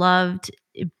 I loved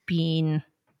being,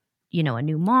 a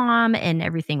new mom, and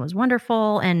everything was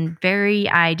wonderful and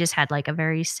I just had like a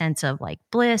very sense of like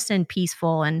bliss and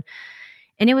peaceful, and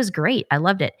it was great. I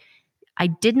loved it. I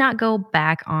did not go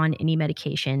back on any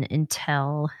medication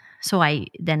so I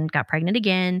then got pregnant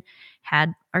again,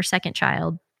 had our second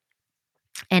child.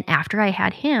 And after I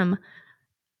had him,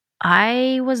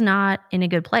 I was not in a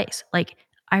good place. Like,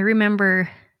 I remember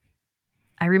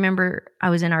I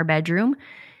was in our bedroom,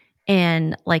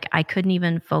 and like, I couldn't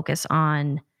even focus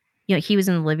on, he was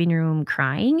in the living room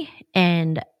crying,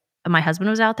 and my husband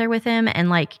was out there with him. And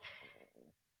like,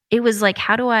 it was like,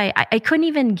 how do I couldn't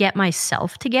even get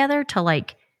myself together to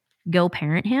like go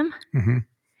parent him. Mm-hmm.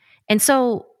 And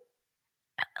so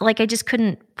like, I just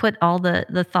couldn't put all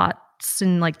the thoughts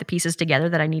and like the pieces together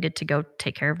that I needed to go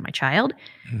take care of my child.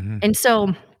 Mm-hmm. And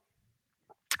so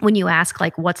when you ask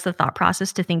like, what's the thought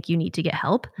process to think you need to get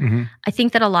help? Mm-hmm. I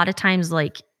think that a lot of times,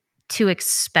 like, to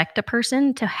expect a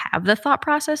person to have the thought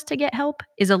process to get help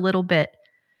is a little bit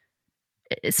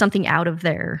something out of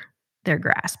their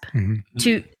grasp.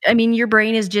 Mm-hmm. Your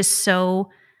brain is just so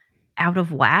out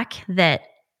of whack that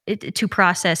to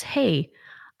process, hey,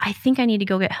 I think I need to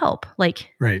go get help.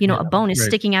 Like, right. A bone is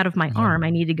sticking out of my arm. I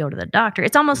need to go to the doctor.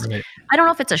 It's almost, I don't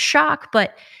know if it's a shock,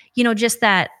 but, just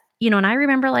that, and I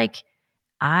remember like,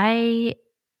 I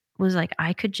was like,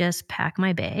 I could just pack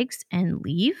my bags and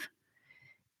leave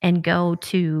and go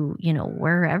to,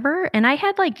 wherever. And I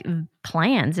had like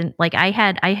plans, and like,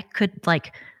 I could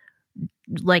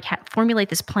formulate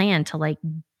this plan to like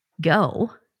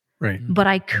go. Right. But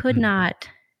I could not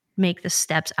make the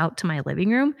steps out to my living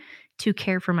room to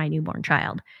care for my newborn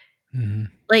child. Mm-hmm.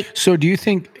 Like, so do you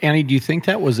think, Annie,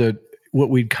 that was what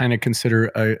we'd kind of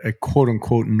consider a quote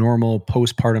unquote normal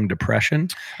postpartum depression?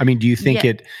 I mean, do you think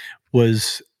it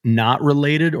was not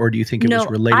related, or do you think it was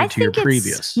related to your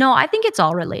previous? No, I think it's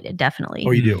all related. Definitely.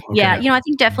 Oh, you do? Okay. Yeah. I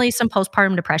think definitely some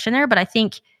postpartum depression there, but I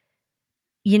think,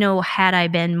 had I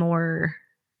been more,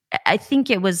 I think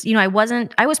it was, I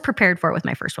was prepared for it with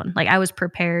my first one. Like, I was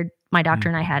prepared. My doctor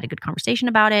and I had a good conversation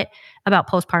about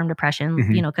postpartum depression,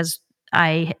 because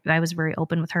I was very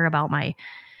open with her about my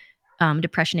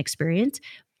depression experience.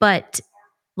 But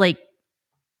like,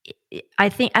 I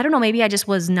don't know, maybe I just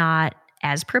was not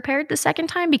as prepared the second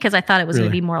time, because I thought it was going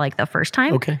to be more like the first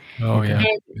time. Okay. Oh, yeah.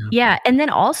 And, yeah. And then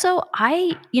also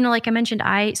like I mentioned,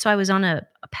 I was on a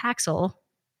Paxil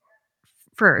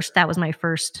first. That was my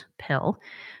first pill.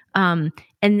 And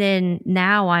then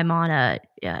now I'm on a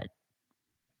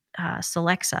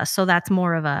Celexa. So that's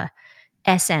more of a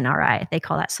SNRI, they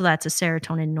call that. So that's a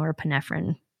serotonin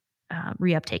norepinephrine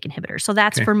reuptake inhibitor. So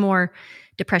that's for more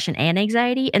depression and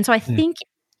anxiety. And so I think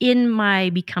in my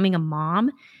becoming a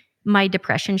mom, my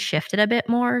depression shifted a bit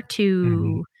more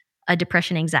to a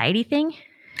depression anxiety thing.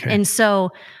 Okay. And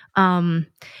so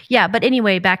Yeah, but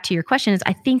anyway, back to your question is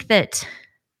I think that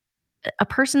a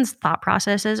person's thought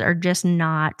processes are just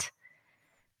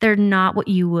they're not what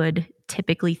you would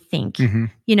typically think. Mm-hmm.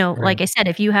 Right. Like I said,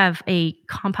 if you have a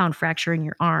compound fracture in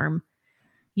your arm,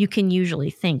 you can usually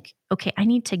think, okay, I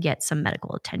need to get some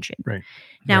medical attention. Right.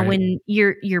 Now, when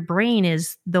your brain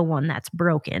is the one that's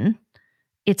broken,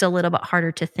 it's a little bit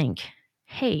harder to think,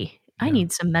 hey, I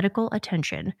need some medical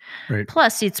attention. Right.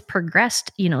 Plus, it's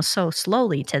progressed, so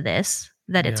slowly to this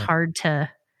that it's hard to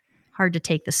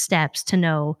take the steps to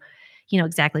know,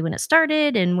 exactly when it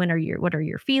started and what are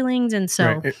your feelings, and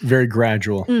so very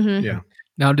gradual. Mm-hmm. Yeah.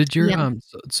 Now, did your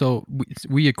so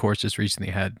we of course just recently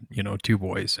had 2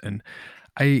 boys, and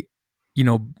I,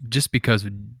 just because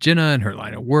of Jenna and her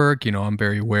line of work, I'm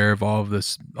very aware of all of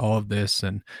this,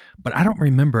 but I don't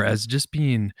remember as just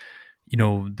being,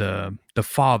 the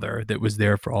father that was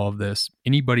there for all of this,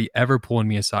 anybody ever pulling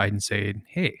me aside and saying,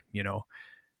 hey,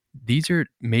 these are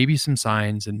maybe some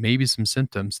signs and maybe some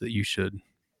symptoms that you should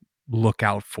look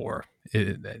out for,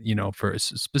 for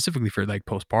specifically for like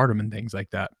postpartum and things like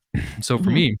that. So for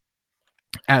me,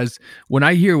 as when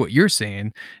I hear what you're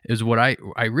saying, is what I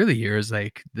really hear is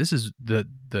like, this is the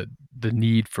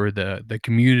need for the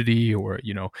community, or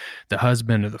the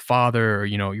husband or the father, or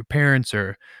your parents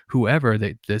or whoever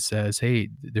that says, hey,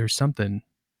 there's something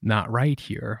not right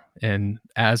here. And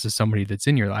as somebody that's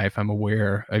in your life, I'm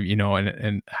aware of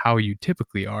and how you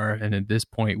typically are, and at this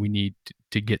point we need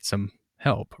to get some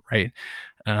help, right?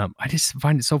 I just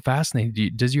find it so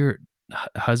fascinating. Does your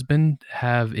husband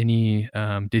have any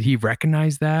did he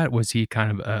recognize that? Was he kind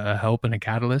of a help and a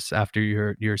catalyst after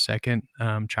your second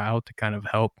child to kind of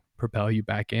help propel you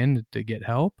back in to get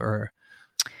help? Or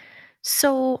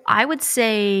so I would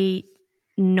say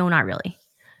no, not really.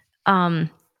 And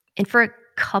for a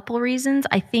couple reasons,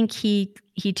 I think he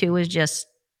too was just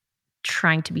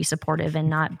trying to be supportive and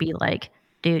not be like,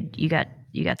 dude, you got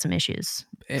some issues.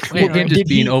 And just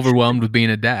being overwhelmed with being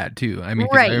a dad too. I mean,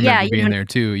 I remember being there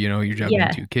too. You're juggling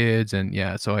 2 kids, and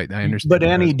so I understand. But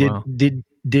Annie,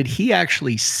 did he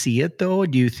actually see it though?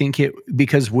 Do you think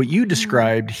because what you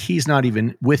described, he's not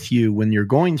even with you when you're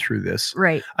going through this,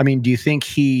 right? I mean, do you think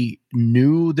he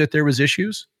knew that there was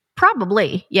issues?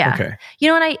 Probably, yeah. Okay.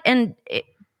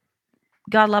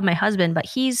 God love my husband, but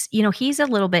he's a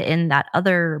little bit in that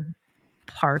other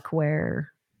park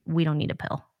where we don't need a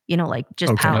pill. Like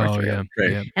just power through. Yeah.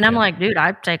 Right. Yeah. And I'm like, dude,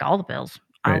 I take all the pills.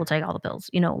 I will take all the pills.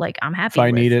 Like I'm happy. If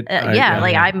I need it.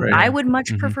 I would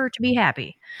much prefer to be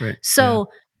happy. Right. So,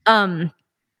 and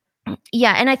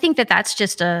I think that's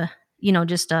just a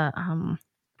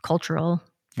cultural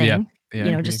thing.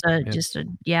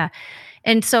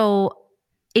 And so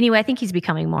anyway, I think he's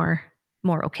becoming more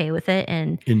okay with it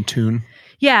and in tune.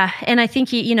 Yeah. And I think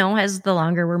he, as the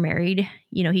longer we're married,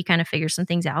 he kind of figures some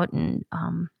things out and,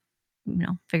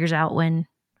 figures out when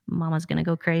mama's going to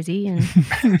go crazy and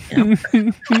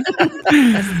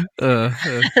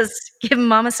just give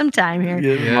mama some time here.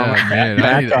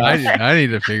 I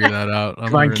need to figure that out.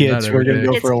 Come on, kids, we're going to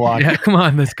go for a walk. Yeah, come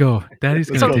on, let's go. Daddy's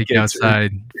going to take you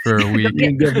outside for a week.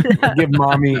 give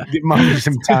mommy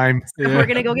some time. We're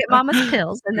going to go get mama's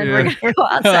pills and then we're going to go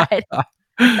outside.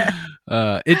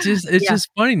 It's just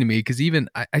funny to me because even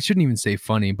I shouldn't even say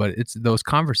funny, but it's those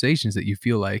conversations that you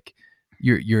feel like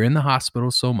you're in the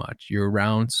hospital so much, you're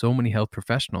around so many health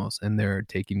professionals, and they're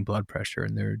taking blood pressure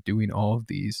and they're doing all of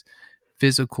these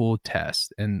physical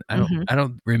tests, and I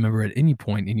don't remember at any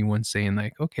point anyone saying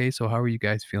like, okay, so how are you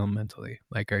guys feeling mentally?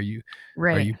 Like, are you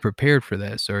prepared for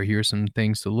this? Or here's some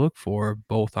things to look for,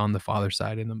 both on the father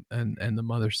side and the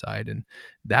mother side, and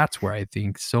that's where I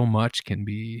think so much can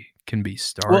be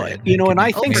started. Well, and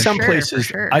I think some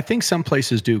places, I think some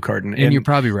places do, Cardin. And you're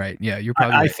probably right. Yeah, you're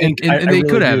probably right. I think, and they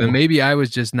could have, and maybe I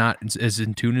was just not as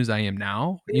in tune as I am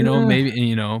now.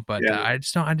 Maybe, but I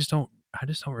just don't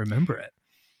remember it.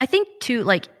 I think too,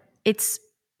 like as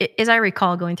I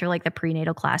recall going through like the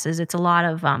prenatal classes, it's a lot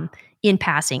of in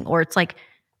passing, or it's like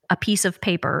a piece of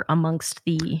paper amongst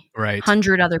the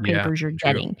 100 other papers you're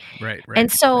getting. Right.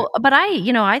 And so, but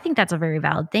I think that's a very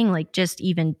valid thing. Like just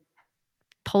even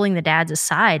pulling the dads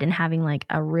aside and having like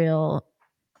a real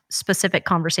specific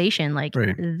conversation, like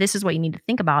this is what you need to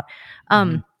think about.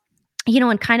 And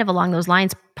kind of along those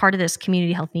lines, part of this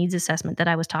community health needs assessment that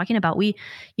I was talking about, we,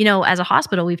 as a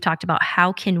hospital, we've talked about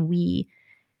how can we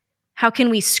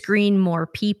screen more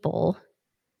people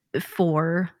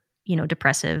for,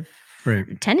 depressive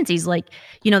tendencies. Like,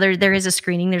 there is a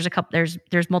screening,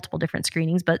 there's multiple different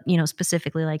screenings, but,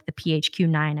 specifically like the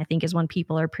PHQ-9, I think is one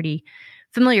people are pretty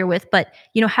familiar with, but,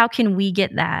 how can we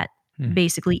get that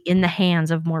basically in the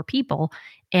hands of more people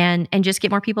and just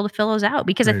get more people to fill those out.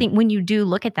 Because I Right. think when you do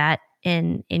look at that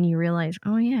and you realize,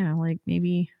 oh yeah, like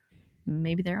maybe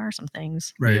there are some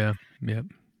things. Right. Yeah. Yep.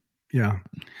 Yeah.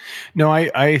 No,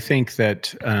 I think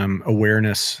that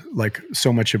awareness, like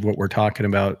so much of what we're talking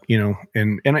about,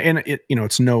 and it,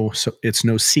 it's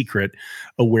no secret,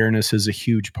 awareness is a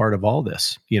huge part of all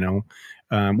this,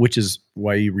 which is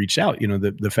why you reached out,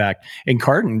 the fact, and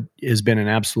Cardin has been an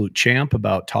absolute champ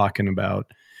about talking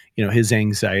about, his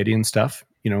anxiety and stuff,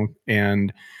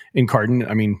 and in Cardin,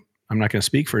 I mean, I'm not going to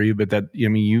speak for you, but that,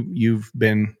 you've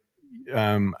been,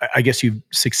 I guess you've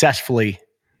successfully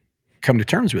come to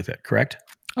terms with it, correct?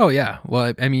 Oh yeah.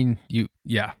 Well, I mean,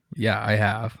 yeah, I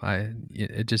have.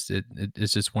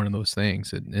 It's just one of those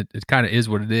things. It kind of is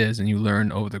what it is, and you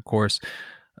learn over the course.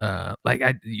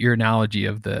 Your analogy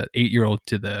of the 8-year-old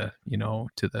to the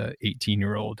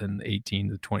 18-year-old and the 18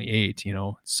 to 28.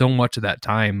 So much of that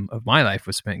time of my life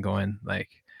was spent going like,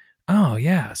 oh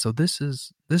yeah, so this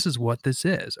is what this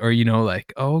is, or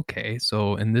oh, okay,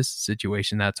 so in this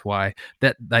situation, that's why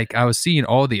that, like, I was seeing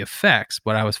all the effects,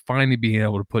 but I was finally being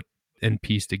able to put and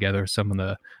piece together some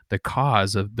of the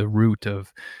cause of the root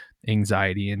of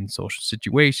anxiety in social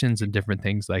situations and different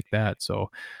things like that. So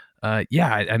I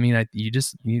mean,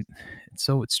 it's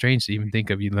strange to even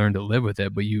think of, you learn to live with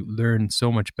it, but you learn so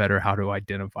much better how to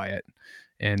identify it.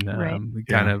 And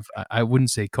I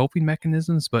wouldn't say coping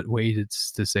mechanisms, but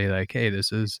ways to say like, hey,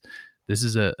 this is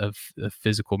a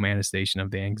physical manifestation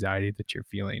of the anxiety that you're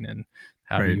feeling, and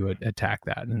how do you attack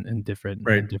that in different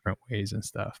ways and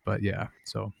stuff. But yeah,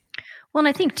 so. Well, and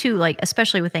I think too, like,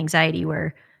 especially with anxiety,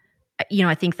 where,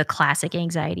 I think the classic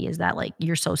anxiety is that, like,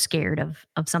 you're so scared of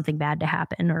something bad to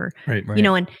happen, or,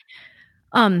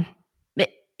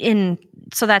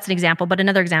 so that's an example. But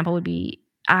another example would be,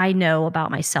 I know about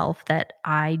myself that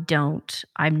I'm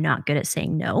not good at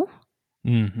saying no.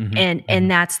 Mm-hmm.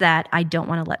 And that's that I don't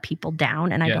want to let people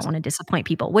down, and I don't want to disappoint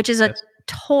people, which is a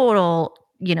total,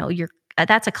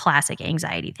 that's a classic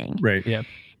anxiety thing. Right. Yeah.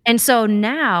 And so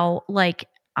now, like,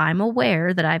 I'm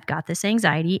aware that I've got this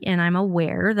anxiety, and I'm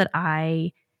aware that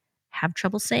I have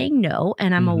trouble saying no,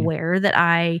 and I'm aware that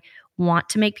I want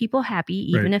to make people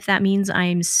happy, even if that means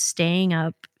I'm staying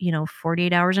up,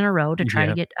 48 hours in a row to try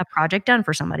to get a project done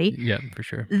for somebody. Yeah, for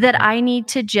sure. That I need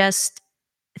to just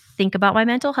think about my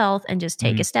mental health and just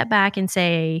take a step back and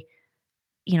say,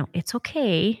 it's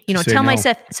okay. Tell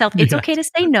myself it's okay to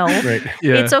say no. Right.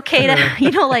 Yeah. It's okay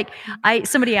to,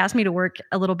 somebody asked me to work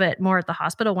a little bit more at the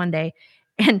hospital one day,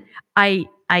 and I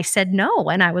said no,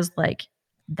 and I was like,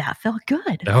 that felt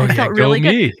good. Oh, it felt really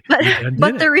good.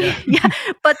 But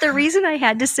the reason I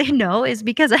had to say no is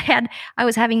because I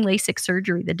was having LASIK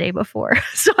surgery the day before.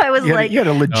 So I was like, you had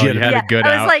a legit. I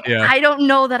was like, I don't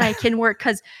know that I can work,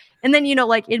 and then,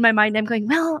 like, in my mind, I'm going,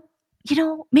 well,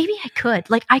 maybe I could.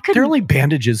 Like, I could. There are only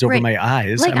bandages over my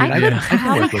eyes. Like, I could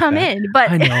probably come in, but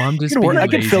I know, I'm just I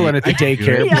could fill in at the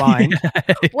daycare blind.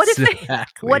 What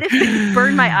if they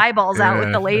burn my eyeballs out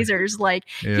with the lasers? Like,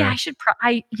 I should.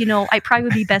 I probably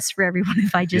would be best for everyone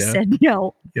if I just said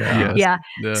no. Yeah.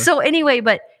 So anyway,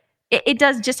 but it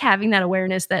does, just having that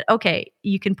awareness that, okay,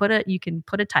 you can put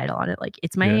a title on it. Like,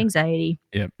 it's my anxiety.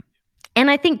 Yep.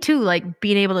 And I think too, like,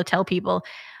 being able to tell people,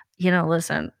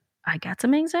 listen, I got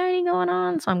some anxiety going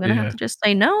on, so I'm going to have to just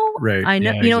say no. Right. I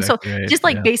know, Yeah, so exactly right. just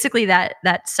like basically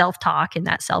that self-talk and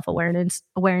that self-awareness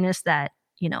that,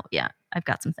 I've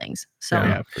got some things. So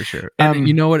yeah, for sure. And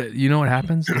you know what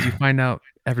happens is you find out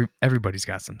everybody's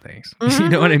got some things. You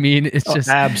know what I mean? It's just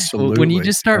absolutely when you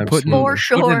just start putting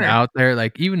it out there,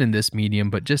 like, even in this medium,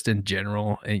 but just in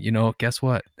general, and guess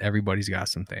what? Everybody's got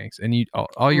some things, and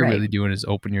all you're really doing is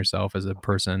open yourself as a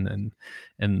person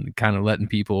and kind of letting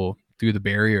people through the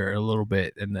barrier a little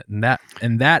bit, and that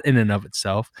in and of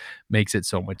itself makes it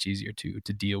so much easier to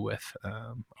deal with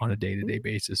on a day-to-day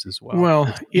basis as well.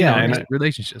 Well, and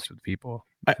relationships with people.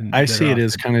 I see it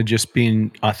as kind of just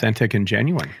being authentic and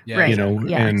genuine. Yeah,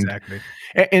 exactly.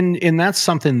 And that's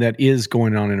something that is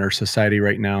going on in our society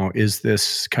right now, is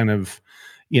this kind of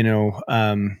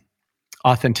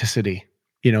authenticity.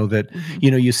 That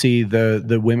you see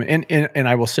the women, and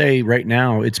I will say right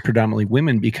now it's predominantly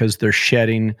women, because they're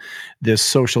shedding this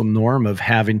social norm of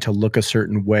having to look a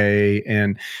certain way,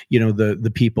 and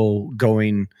the people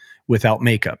going without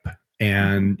makeup,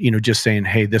 and just saying,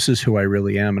 hey, this is who I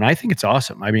really am. And I think it's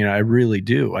awesome. I mean, I really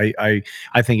do. I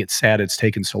think it's sad it's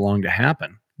taken so long to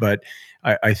happen, but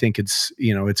I think it's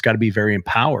it's got to be very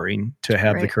empowering to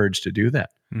have the courage to do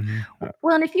that. Mm-hmm.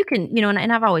 Well, and if you can,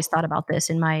 and I've always thought about this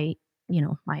in my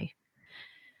my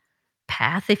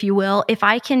path, if you will, if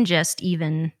I can just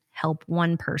even help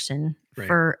one person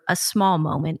for a small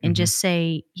moment and Mhm. just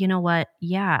say, you know what?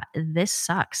 Yeah, this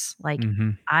sucks. Like,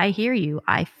 Mhm. I hear you.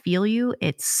 I feel you.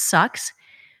 It sucks.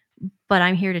 But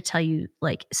I'm here to tell you,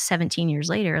 like 17 years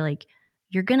later, like,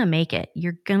 you're going to make it.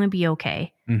 You're going to be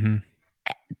okay. Mhm.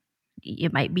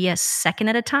 It might be a second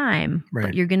at a time, but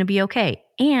Right. you're going to be okay.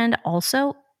 And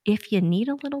also, if you need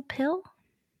a little pill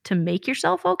to make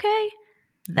yourself okay,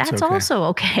 that's okay. also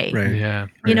okay. Right. Yeah.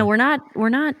 You know, right. we're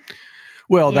not,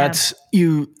 Well, Yeah. that's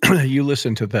you. You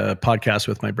listened to the podcast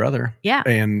with my brother, yeah.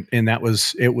 and it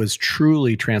was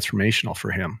truly transformational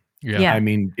for him. Yeah. I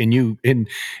mean, and you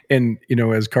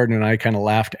know, as Cardin and I kind of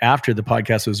laughed after the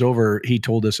podcast was over, he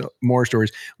told us more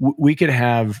stories. We could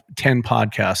have 10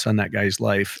 podcasts on that guy's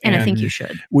life, And I think you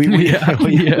should. we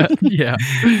Yeah.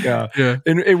 yeah,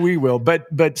 and we will.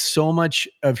 But so much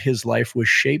of his life was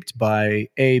shaped by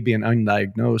A, being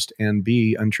undiagnosed, and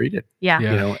B, untreated. Yeah. You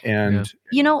know, and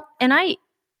You know, and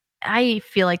I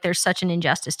feel like there's such an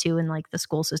injustice too in like the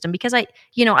school system because I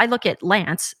look at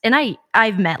Lance and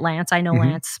I've met Lance. I know Mhm.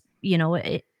 Lance,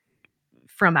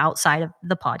 from outside of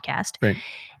the podcast. Right.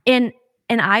 And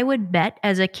I would bet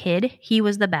as a kid, he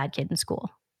was the bad kid in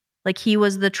school. Like he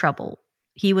was the trouble.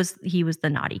 He was the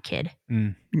naughty kid.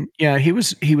 Yeah, he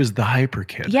was the hyper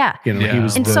kid. Yeah. You know, he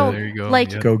was And the so, there you go.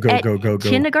 like, Yeah. go.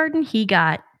 Kindergarten, he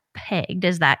got pegged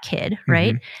as that kid,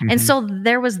 right? Mhm, And mhm, so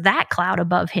there was that cloud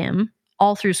above him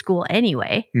all through school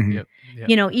anyway. mhm. Yep. Yep.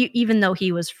 You know, even though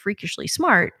he was freakishly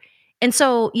smart. And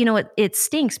so, it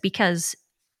stinks because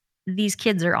these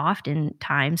kids are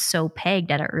oftentimes so pegged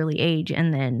at an early age.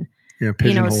 And then, Yeah,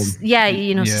 pigeonholed.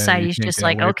 you society's can't just get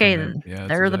like, away from okay, that. Yeah, that's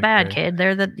they're the exactly bad right. kid.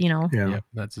 They're the, Yeah. Yep,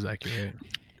 that's exactly right.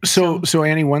 So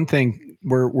Annie, one thing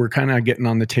we're kind of getting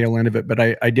on the tail end of it, but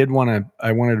I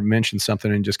wanted to mention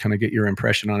something and just kind of get your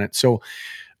impression on it. So,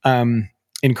 and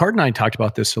Card and I talked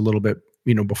about this a little bit,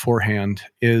 beforehand.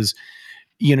 Is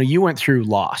you went through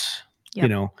loss,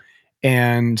 Yep.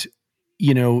 and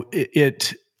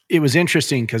it was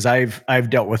interesting because I've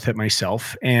dealt with it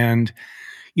myself, and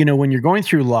when you're going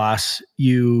through loss,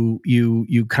 you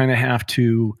kind of have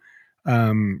to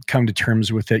come to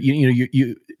terms with it.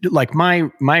 You like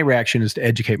my reaction is to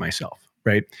educate myself,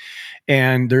 right?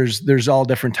 And there's all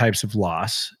different types of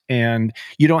loss, and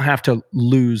you don't have to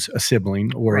lose a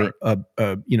sibling or Right.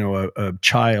 a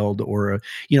child, or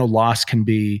loss can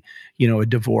be a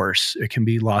divorce, it can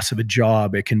be loss of a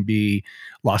job, it can be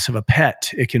loss of a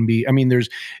pet, it can be, I mean, there's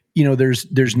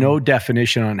no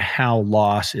definition on how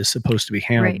loss is supposed to be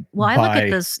handled. Right. Well, I look at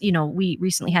this, we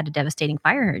recently had a devastating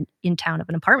fire in town of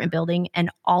an apartment building, and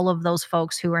all of those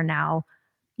folks who are now,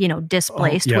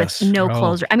 displaced yes. with no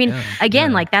closure. I mean, yeah,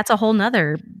 again, yeah. like that's a whole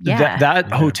nother, yeah. That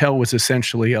Yeah. hotel was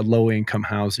essentially a low income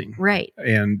housing. Right.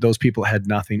 And those people had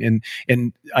nothing.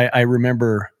 And I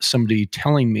remember somebody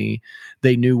telling me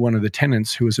they knew one of the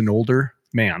tenants who was an older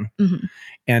man, Mhm.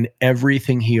 and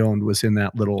everything he owned was in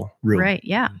that little room. Right.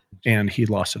 Yeah. And he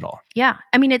lost it all. Yeah.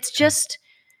 I mean, it's just,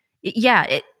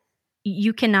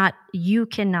 you cannot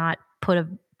put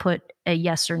a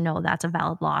yes or no, that's a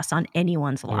valid loss on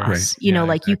anyone's loss. Right. You know, Yeah,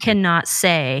 like you exactly. cannot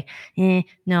say,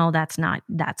 no, that's not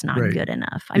Right. good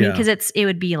enough. I mean, Yeah. because it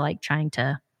would be like trying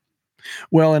to,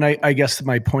 Well, and I guess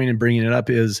my point in bringing it up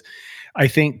is I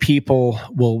think people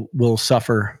will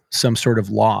suffer some sort of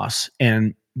loss,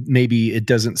 and maybe it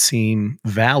doesn't seem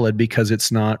valid because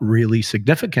it's not really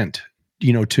significant,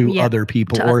 to Yeah, other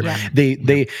people, to- or yeah.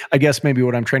 they I guess maybe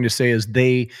what I'm trying to say is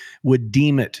they would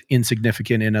deem it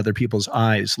insignificant in other people's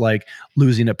eyes, like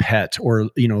losing a pet or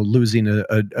losing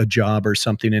a job or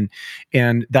something,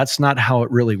 and that's not how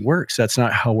it really works. That's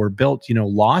not how we're built.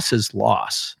 Loss is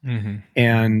loss. Mhm.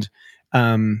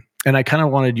 And I kind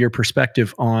of wanted your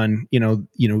perspective on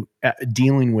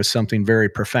dealing with something very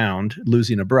profound,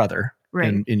 losing a brother,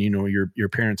 Right. and your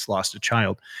parents lost a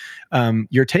child.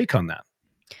 Your take on that?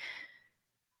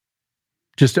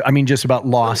 Just about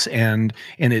loss, and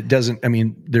it doesn't. I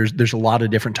mean, there's a lot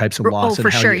of different types of loss. Oh, and for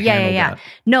how sure. you Yeah. handle that.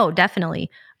 No, definitely.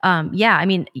 Yeah. I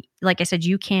mean, like I said,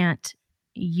 you can't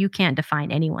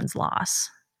define anyone's loss.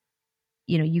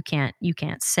 You can't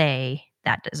say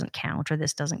that doesn't count or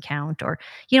this doesn't count, or,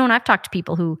 and I've talked to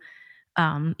people who,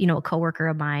 a coworker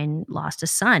of mine lost a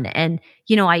son, and,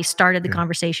 I started the Yeah.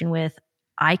 conversation with,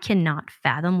 I cannot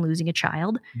fathom losing a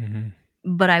child, Mhm.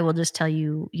 but I will just tell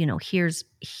you, here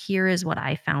is what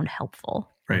I found helpful.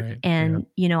 Right. And,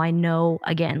 I know,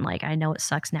 again, like I know it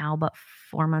sucks now, but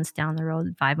 4 months down the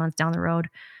road, 5 months down the road,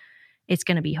 it's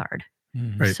going to be hard.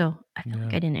 Mhm. Right. So I feel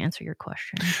like Yeah. I didn't answer your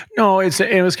question. No,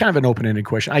 it was kind of an open-ended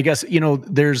question. I guess,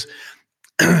 there's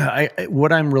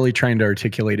what I'm really trying to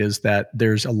articulate is that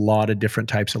there's a lot of different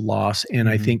types of loss. And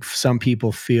I Mhm. think some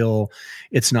people feel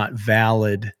it's not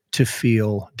valid to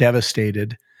feel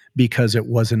devastated because it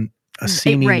wasn't a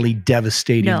seemingly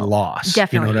devastating loss.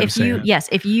 Definitely. You know what I'm saying?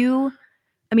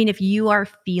 If you are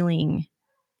feeling,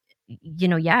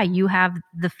 you have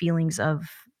the feelings of,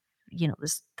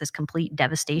 this complete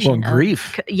devastation,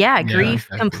 grief. Grief, exactly,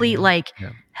 complete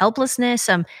yeah. helplessness.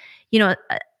 A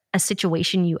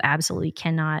situation you absolutely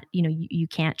cannot, you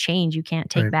can't change, you can't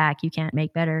take back, you can't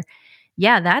make better.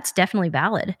 Yeah, that's definitely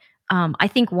valid. I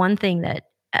think one thing that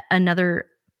another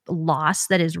loss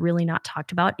that is really not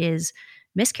talked about is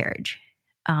miscarriage.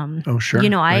 Oh, sure.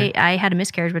 I had a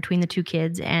miscarriage between the two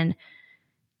kids, and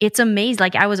it's amazing.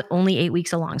 Like, I was only 8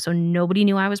 weeks along, so nobody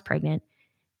knew I was pregnant.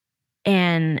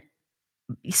 And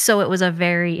so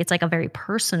it's like a very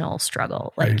personal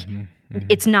struggle. Like,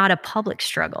 it's not a public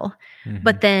struggle.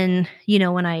 But then,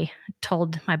 when I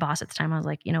told my boss at the time, I was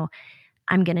like,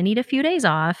 I'm going to need a few days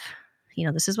off.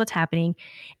 This is what's happening.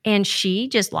 And she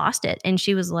just lost it. And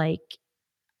she was like,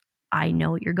 I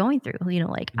know what you're going through.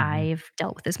 I've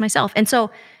dealt with this myself. And so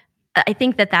I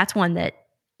think that that's one that,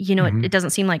 it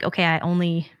doesn't seem like, okay, I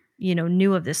only,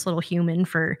 knew of this little human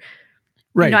for,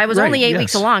 I was only 8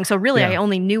 weeks along. So really, I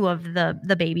only knew of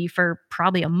the baby for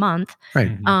probably a month.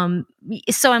 Right.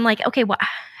 So I'm like, okay, well,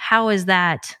 how is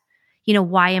that?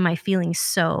 Why am I feeling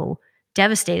so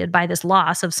devastated by this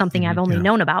loss of something I've only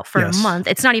known about for a month?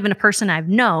 It's not even a person I've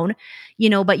known,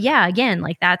 but yeah, again,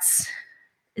 like that's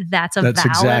a valid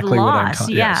exactly loss. what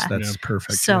I'm Yes, that's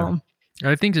perfect. So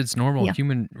I think it's normal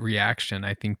human reaction,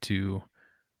 I think, to,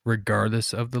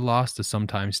 regardless of the loss, to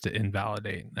sometimes to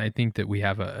invalidate. I think that we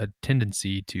have a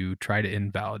tendency to try to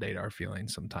invalidate our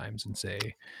feelings sometimes and say,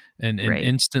 and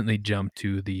instantly jump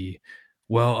to the,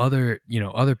 well, other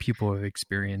people have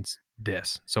experienced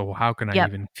this, so how can I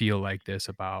even feel like this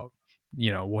about,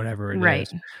 whatever it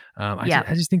is.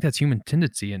 I just think that's human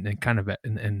tendency, and kind of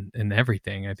in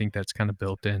everything. I think that's kind of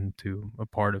built into a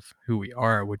part of who we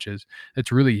are, which is,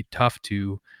 it's really tough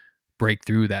to break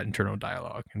through that internal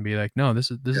dialogue and be like, no,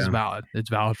 this is valid. It's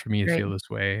valid for me to feel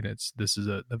this way, and this is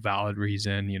a valid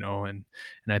reason, and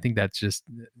I think that's just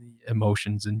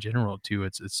emotions in general too.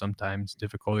 It's sometimes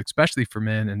difficult, especially for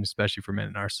men, and especially for men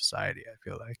in our society, I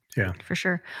feel like. Yeah, for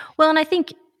sure. Well, and I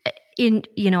think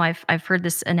I've heard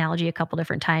this analogy a couple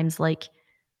different times. Like,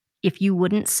 if you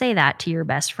wouldn't say that to your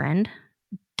best friend,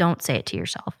 don't say it to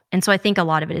yourself. And so I think a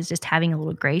lot of it is just having a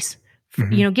little grace,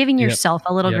 giving yourself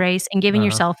a little grace, and giving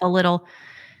yourself a little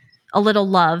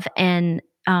love. And,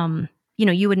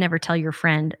 you would never tell your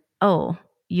friend, oh,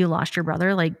 you lost your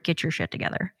brother, like, get your shit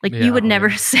together. Like, you would never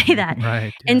say that.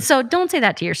 Right. Yeah. And so don't say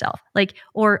that to yourself. Like,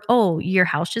 or, oh, your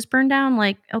house just burned down.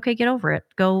 Like, okay, get over it.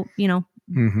 Go,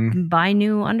 buy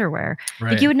new underwear.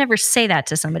 Right. Like, you would never say that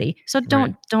to somebody. So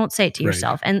don't say it to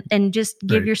yourself, and just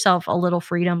give yourself a little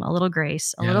freedom, a little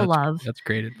grace, a little love. That's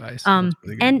great advice. And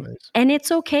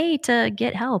it's okay to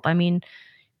get help. I mean,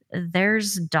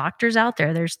 there's doctors out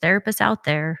there, there's therapists out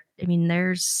there. I mean,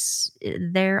 there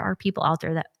are people out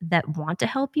there that want to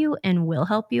help you and will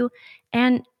help you.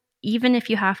 And even if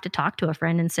you have to talk to a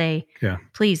friend and say,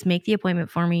 please make the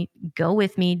appointment for me, go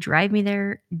with me, drive me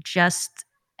there, just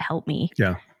help me.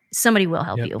 Yeah. Somebody will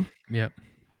help you. Yep.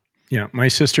 Yeah. My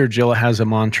sister Jill has a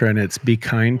mantra, and it's be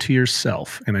kind to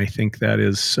yourself. And I think that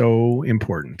is so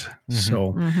important.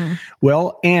 So,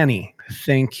 well, Annie,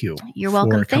 thank you. You're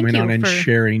welcome. For coming on and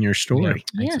sharing your story.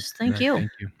 Yes. Thank you. Thank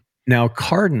you. Now,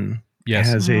 Carden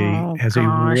has a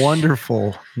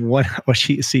wonderful one. Well,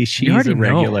 she's a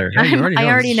regular. I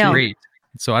already know. Great.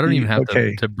 So I don't even have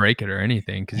to break it or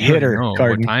anything, because you hit her, know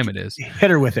Carden. what time it is.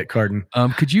 Hit her with it, Carden.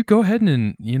 Could you go ahead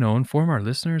and inform our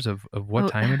listeners of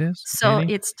what time it is? So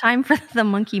Annie? It's time for the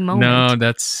monkey moment. No,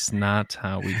 that's not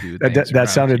how we do things. That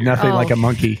sounded nothing like a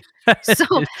monkey. So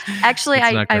actually,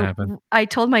 I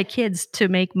told my kids to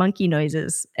make monkey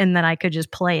noises, and then I could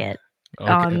just play it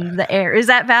on the air. Is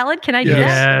that valid? Can I do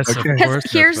that? Yes, because of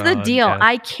course. Here's the deal. Yeah.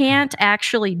 I can't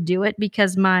actually do it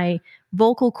because my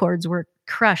vocal cords were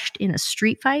crushed in a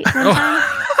street fight one time.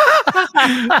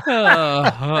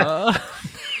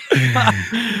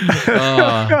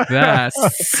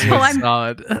 That's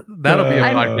solid. That'll be a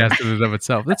podcast in and of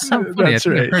itself. That's so funny. That's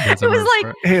right. It was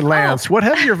like, hey, Lance, what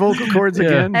happened to your vocal cords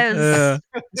again? In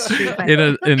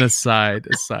a side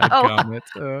comment.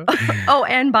 Oh,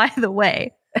 and by the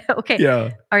way, okay.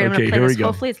 Yeah. All right, I'm gonna play this. Go.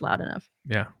 Hopefully, it's loud enough.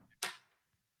 Yeah.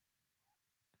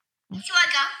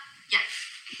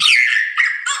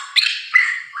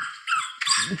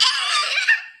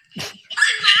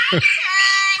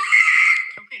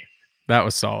 That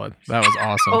was solid. That was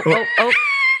awesome. Oh.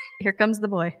 Here comes the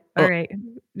boy. All right.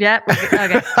 Yeah.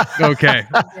 Okay. Okay.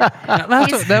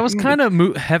 That was kind of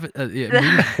moving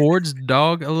towards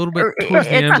dog a little bit towards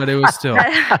the end, but it was still.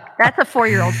 That's a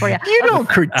 4-year-old for you. You don't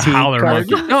A critique. howler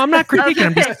monkey. No, I'm not critiquing.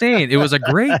 I'm Okay. just saying it was a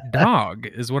great dog,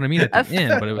 is what I mean at the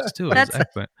end, but it was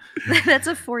excellent. That's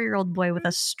a 4-year-old boy with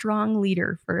a strong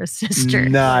leader for a sister.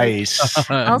 Nice.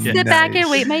 I'll sit back and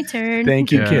wait my turn.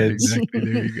 Thank you, kids.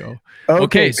 Exactly. There you go. Okay,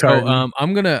 Okay, so Carden.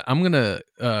 I'm gonna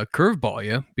curveball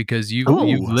you because you've Ooh.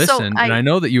 listened, So and I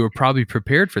know that you were probably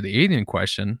prepared for the alien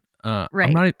question.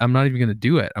 Right. I'm not even gonna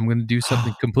do it. I'm gonna do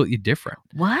something completely different.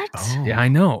 What? Oh. Yeah, I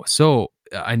know. So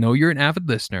I know you're an avid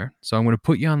listener, so I'm gonna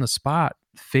put you on the spot.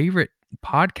 Favorite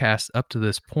podcast up to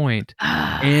this point,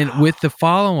 and with the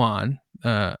follow-on,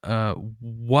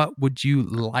 what would you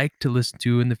like to listen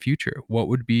to in the future? What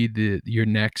would be your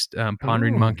next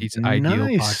Pondering Oh, Monkeys ideal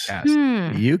nice.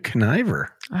 podcast? You conniver.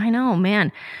 I know,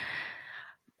 man.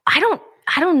 I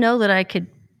don't know that I could.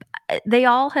 They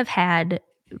all have had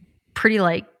pretty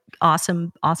like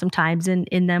awesome times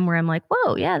in them where I'm like,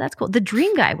 whoa, yeah, that's cool. The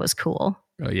Dream Guy was cool.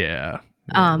 Oh yeah.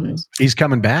 He's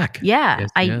coming back. Yeah, Yes,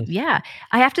 he is.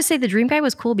 I have to say the Dream Guy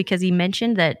was cool because he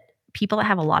mentioned that people that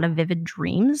have a lot of vivid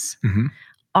dreams Mhm.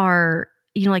 are,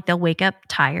 like they'll wake up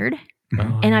tired,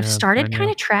 Oh, and I've yeah, started I know. kind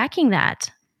of tracking that.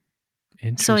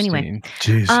 So anyway,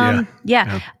 Interesting. Jeez,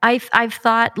 yeah. I've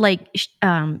thought like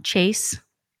Chase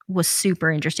was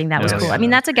super interesting. That was Oh, cool. yeah. I mean,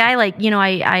 that's a guy like,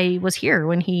 I was here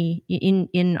when he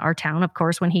in our town, of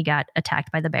course, when he got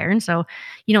attacked by the bear. And so,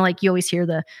 like you always hear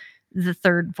the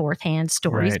third, fourth hand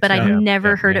stories, Right. but Yeah. I've never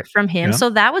Yeah. heard Yeah. it from him. Yeah. So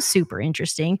that was super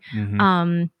interesting.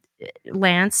 Mhm.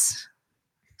 Lance,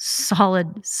 solid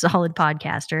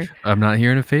podcaster. I'm not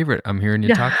hearing a favorite. I'm hearing you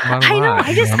No, talk about a I know, lot.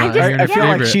 I just- I'm I not just- hearing a I feel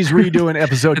like favorite. she's redoing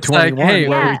episode It's like, 21 hey,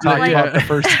 where we yeah, talked like- about the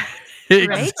first.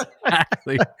 Right?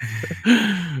 Exactly.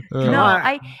 No, on.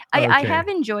 I Okay. have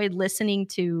enjoyed listening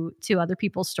to other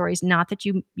people's stories. Not that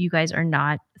you guys are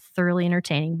not thoroughly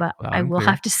entertaining, but Loud I and will clear.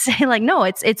 have to say, like, no,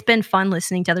 it's been fun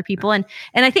listening to other people, and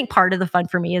I think part of the fun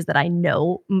for me is that I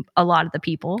know a lot of the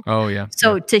people, Oh yeah.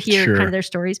 so to hear Sure. kind of their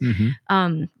stories.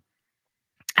 Mhm.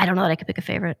 I don't know that I could pick a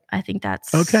favorite. I think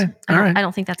that's Okay. I All don't, right. I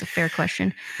don't think that's a fair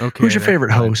question. Okay. Who's your that's favorite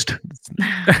fine. host?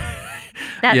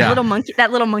 That Yeah. little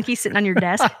monkey sitting on your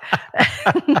desk.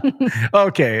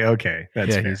 Okay.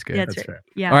 That's Yeah, fair. he's good. That's That's right. fair.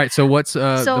 Yeah. All right. So what's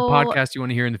the So- podcast you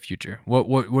want to hear in the future?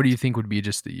 What do you think would be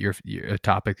just your a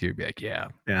topic that you'd be like, yeah,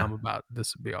 Yeah. I'm about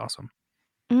this would be awesome.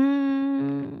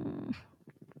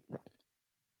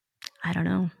 I don't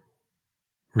know.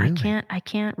 Really? I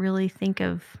can't really think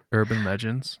of. Urban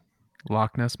legends,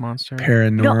 Loch Ness monster.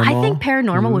 Paranormal. No, I think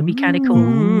paranormal would be kind of cool.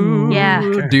 Ooh, Yeah.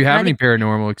 okay. Do you have I any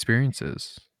paranormal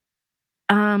experiences?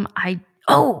 Kind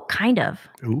of.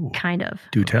 Ooh, Kind of.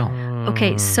 do tell.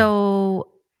 Okay, so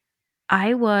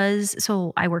I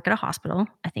work at a hospital.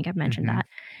 I think I've mentioned Mhm. that.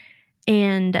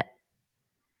 And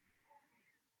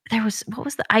there was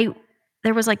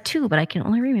there was like two, but I can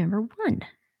only remember one.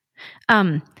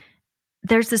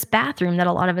 There's this bathroom that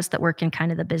a lot of us that work in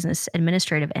kind of the business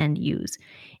administrative end use.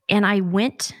 And I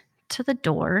went to the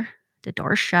door's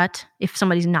shut. If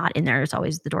somebody's not in there, it's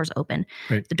always the door's open.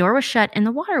 Right. The door was shut and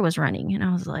the water was running. And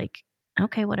I was like,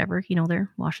 okay, whatever. They're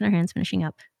washing their hands, finishing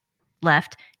up.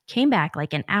 Left, came back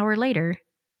like an hour later,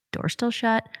 door still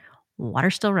shut, water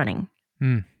still running.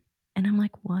 Hmm. And I'm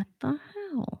like, what the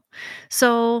hell?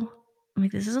 So I'm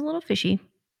like, this is a little fishy.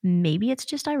 Maybe it's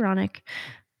just ironic.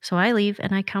 So I leave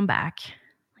and I come back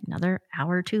another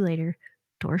hour or two later,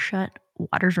 door shut,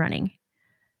 water's running.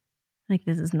 Like,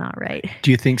 this is not right. Do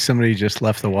you think somebody just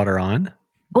left the water on?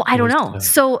 Well, I don't know.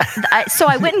 So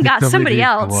I went and got Somebody somebody leave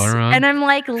the else, water on? and I'm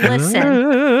like, listen.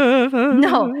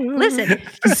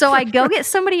 So I go get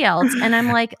somebody else, and I'm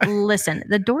like, listen,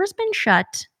 the door's been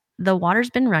shut, the water's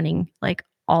been running like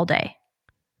all day,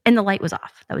 and the light was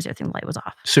off. That was the other thing. The light was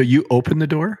off. So you opened the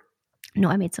door? No,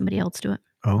 I made somebody else do it.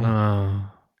 Oh,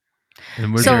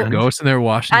 And was So- there a ghost in there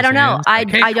washing? I don't his know. hands? Like,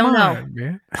 hey, I don't come know. on,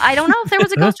 man. I don't know if there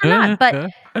was a ghost or not, but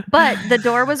the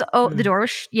door was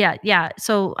yeah.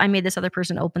 So I made this other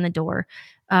person open the door,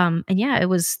 and yeah,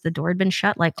 the door had been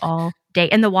shut like all day,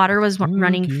 and the water was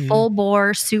running Spooky. full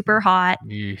bore, super hot,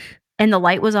 Yeesh. and the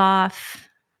light was off.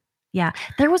 Yeah,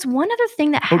 there was one other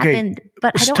thing that Okay, happened,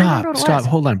 but I don't remember what it Stop. was.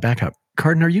 Hold on. Back up.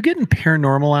 Carden, are you getting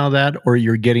paranormal out of that, or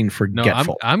you're getting No,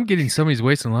 forgetful? I'm getting somebody's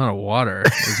wasting a lot of water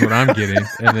is what I'm getting,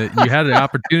 and you had the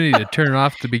opportunity to turn it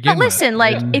off to begin But with. listen,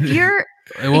 like And- if you're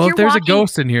well, if you're there's walking- a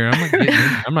ghost in here, I'm not getting.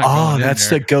 I'm not. Oh, going in that's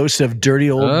there. the ghost of dirty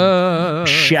old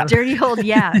Shep. dirty old,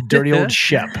 yeah. Dirty old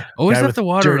Shep. Always Guy have with the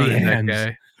water dirty running. That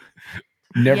hands.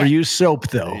 guy. Never Yeah. use soap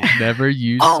though. Never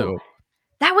use Oh. soap.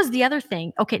 That was the other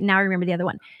thing. Okay, now I remember the other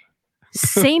one.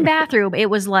 Same bathroom. It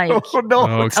was like Oh no!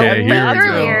 Okay, a week here we go.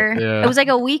 earlier. Yeah. It was like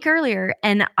a week earlier,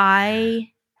 and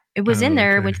it was in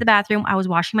there. Okay. Went to the bathroom. I was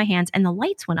washing my hands, and the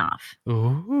lights went off.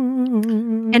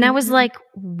 Ooh. And I was like,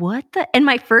 "What the?" And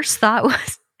my first thought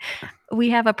was, we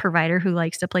have a provider who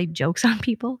likes to play jokes on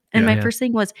people, and my first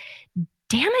thing was,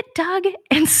 "Damn it, Doug!"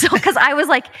 And so, because I was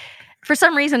like, for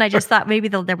some reason, I just thought maybe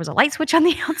there was a light switch on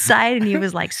the outside, and he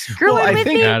was like screwing with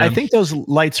me. I think those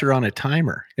lights are on a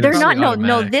timer. They're not. No.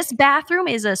 automatic. This bathroom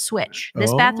is a switch.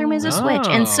 This bathroom is a switch,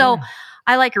 and so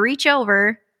I like reach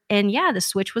over, and the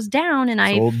switch was down, and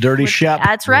I old dirty Shep.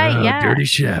 That's right. Yeah, Dirty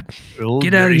Shep. Old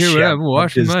Get out of dirty here! Shep I'm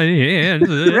washing my hands.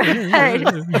 Right.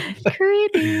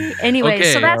 Creepy. Anyway,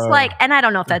 Okay. so that's like, and I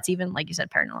don't know if that's even like you said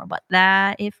paranormal, but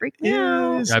it freaked me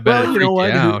out. Yes. I bet it Well, you know freaked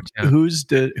what? you out, yeah. Who's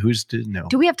to know?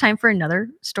 Do we have time for another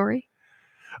story?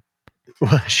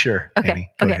 Well, sure. Okay.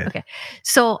 Annie, go ahead. Okay.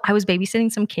 So I was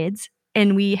babysitting some kids,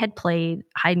 and we had played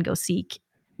hide and go seek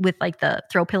with like the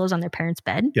throw pillows on their parents'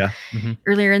 bed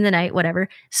earlier in the night, whatever.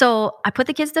 So I put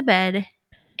the kids to bed,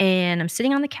 and I'm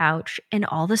sitting on the couch, and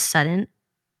all of a sudden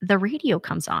the radio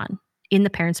comes on in the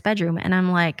parents' bedroom, and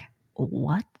I'm like,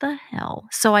 what the hell?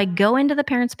 So I go into the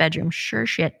parents' bedroom. Sure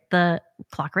shit, the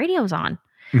clock radio's on.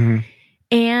 Mhm.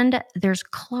 And there's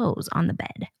clothes on the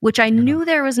bed, which I knew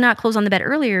there was not clothes on the bed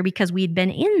earlier because we'd been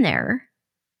in there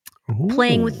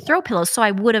playing with throw pillows. So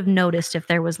I would have noticed if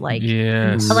there was like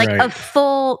Yes. like Right. a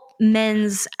full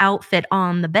men's outfit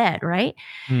on the bed, right?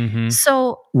 Mm-hmm.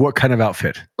 So What kind of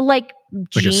outfit? like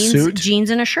Like a suit? jeans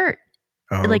and a shirt.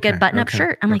 Oh, Like okay, a button-up okay,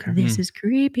 shirt. I'm like, okay. this is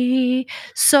creepy.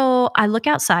 So I look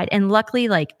outside, and luckily,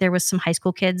 like there was some high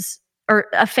school kids or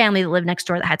a family that lived next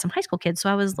door that had some high school kids. So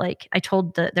I was like, I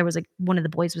told there was one of the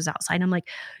boys was outside. I'm like,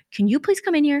 can you please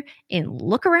come in here and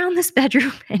look around this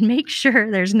bedroom and make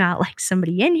sure there's not like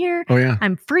somebody in here? Oh yeah.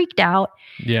 I'm freaked out.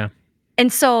 Yeah.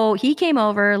 And so he came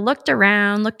over, looked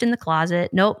around, looked in the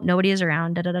closet. Nope, nobody is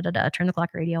around. Turn the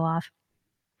clock radio off.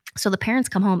 So the parents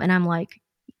come home, and I'm like,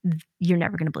 you're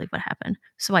never going to believe what happened.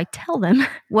 So I tell them,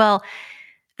 well,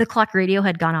 the clock radio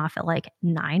had gone off at like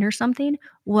 9 or something.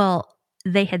 Well,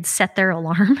 they had set their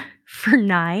alarm for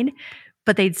 9,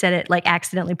 but they'd set it like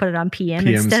accidentally put it on PM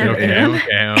instead of AM.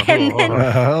 And then,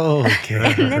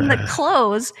 Okay. and then the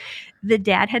clothes, the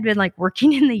dad had been like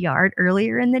working in the yard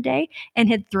earlier in the day and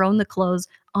had thrown the clothes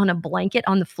on a blanket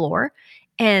on the floor.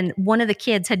 And one of the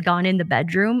kids had gone in the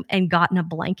bedroom and gotten a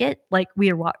blanket. Like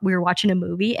we were watching a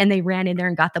movie, and they ran in there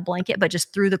and got the blanket, but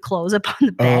just threw the clothes up on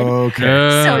the bed.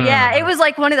 Okay. So yeah, it was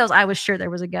like one of those. I was sure there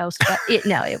was a ghost, but it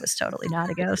was totally not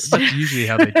a ghost. That's usually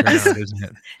how they turn out, isn't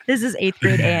it? This is 8th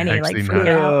grade Annie, like Actually freaked not.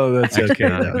 out. Oh, that's okay.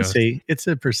 Not a No, ghost. see, it's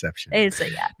a perception. It's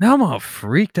yeah. Now I'm all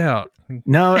freaked out.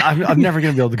 No, I'm never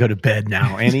going to be able to go to bed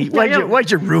now, Annie.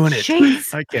 Why'd you ruin it?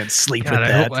 Jeez. I can't sleep God, with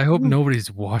that. I hope nobody's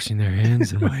washing their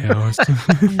hands in my house.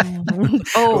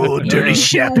 Oh, dirty no.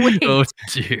 Shep. Wait. Oh,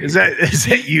 dear. Is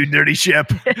that you, dirty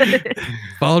Shep?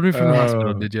 Followed me from the Oh.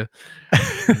 hospital, did you?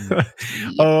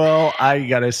 Oh, I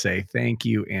gotta say, thank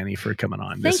you, Annie, for coming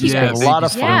on. This Thank has you, been guys. a lot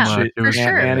of Thank fun. you so much. She- It For was-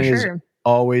 sure. Annie For is sure.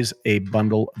 always a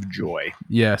bundle of joy.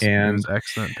 Yes, And- it was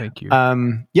excellent. Thank you.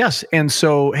 Yes, and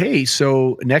so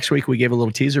so next week we gave a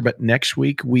little teaser, but next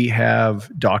week we have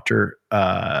Dr.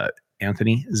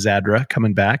 Anthony Zadra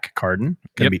coming back. Carden,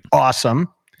 gonna Yep. be awesome.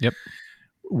 Yep.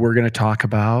 We're gonna talk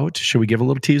about. Should we give a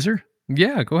little teaser?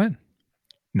 Yeah, go ahead.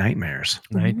 Nightmares.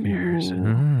 Nightmares. Ooh.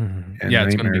 And Yeah,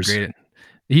 it's going to be nightmares. great.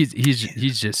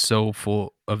 He's just so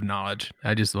full of knowledge.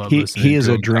 I just love He listening. is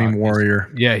to a him dream talk.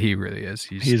 warrior. Yeah, he really is.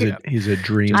 He's a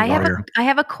dream warrior. I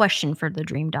have a question for the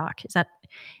dream doc.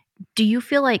 Do you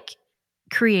feel like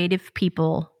creative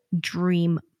people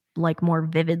dream like more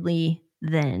vividly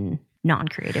than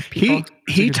non-creative people?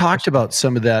 He good talked question. about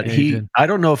some of that. Yeah, he He did. I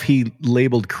don't know if he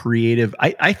labeled creative.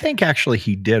 I think actually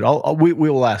he did. We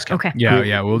will ask him. Okay.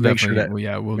 Yeah, we'll make sure definitely.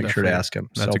 to- we'll make sure to definitely- ask him.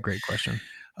 That's So, a great question.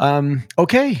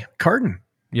 Okay, Carden.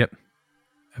 Yep.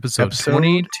 Episode Episode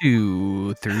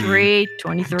 22, 23.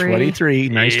 23.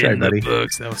 Nice try, in the buddy.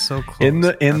 books. That was so close. In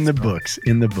the That's fun. books.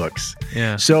 In the books.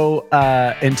 Yeah. So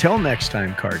until next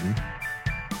time, Carden.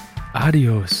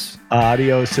 Adios.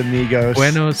 Adios, amigos.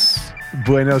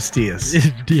 Buenos dias.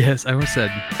 Yes, I almost said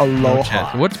Aloha.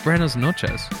 noches. What's Buenos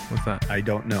noches? What's that? I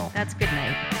don't know. That's good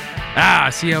night. Ah,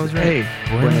 see, I was right.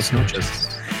 Hey, buenos noches.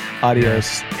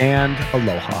 Adios and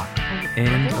aloha.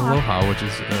 And aloha, which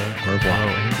is Au revoir.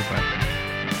 hello and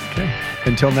goodbye. Okay.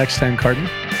 Until next time, Carden.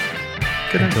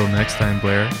 Good night. Until next time,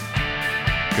 Blair.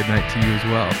 Good night to you as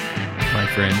well, my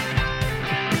friend.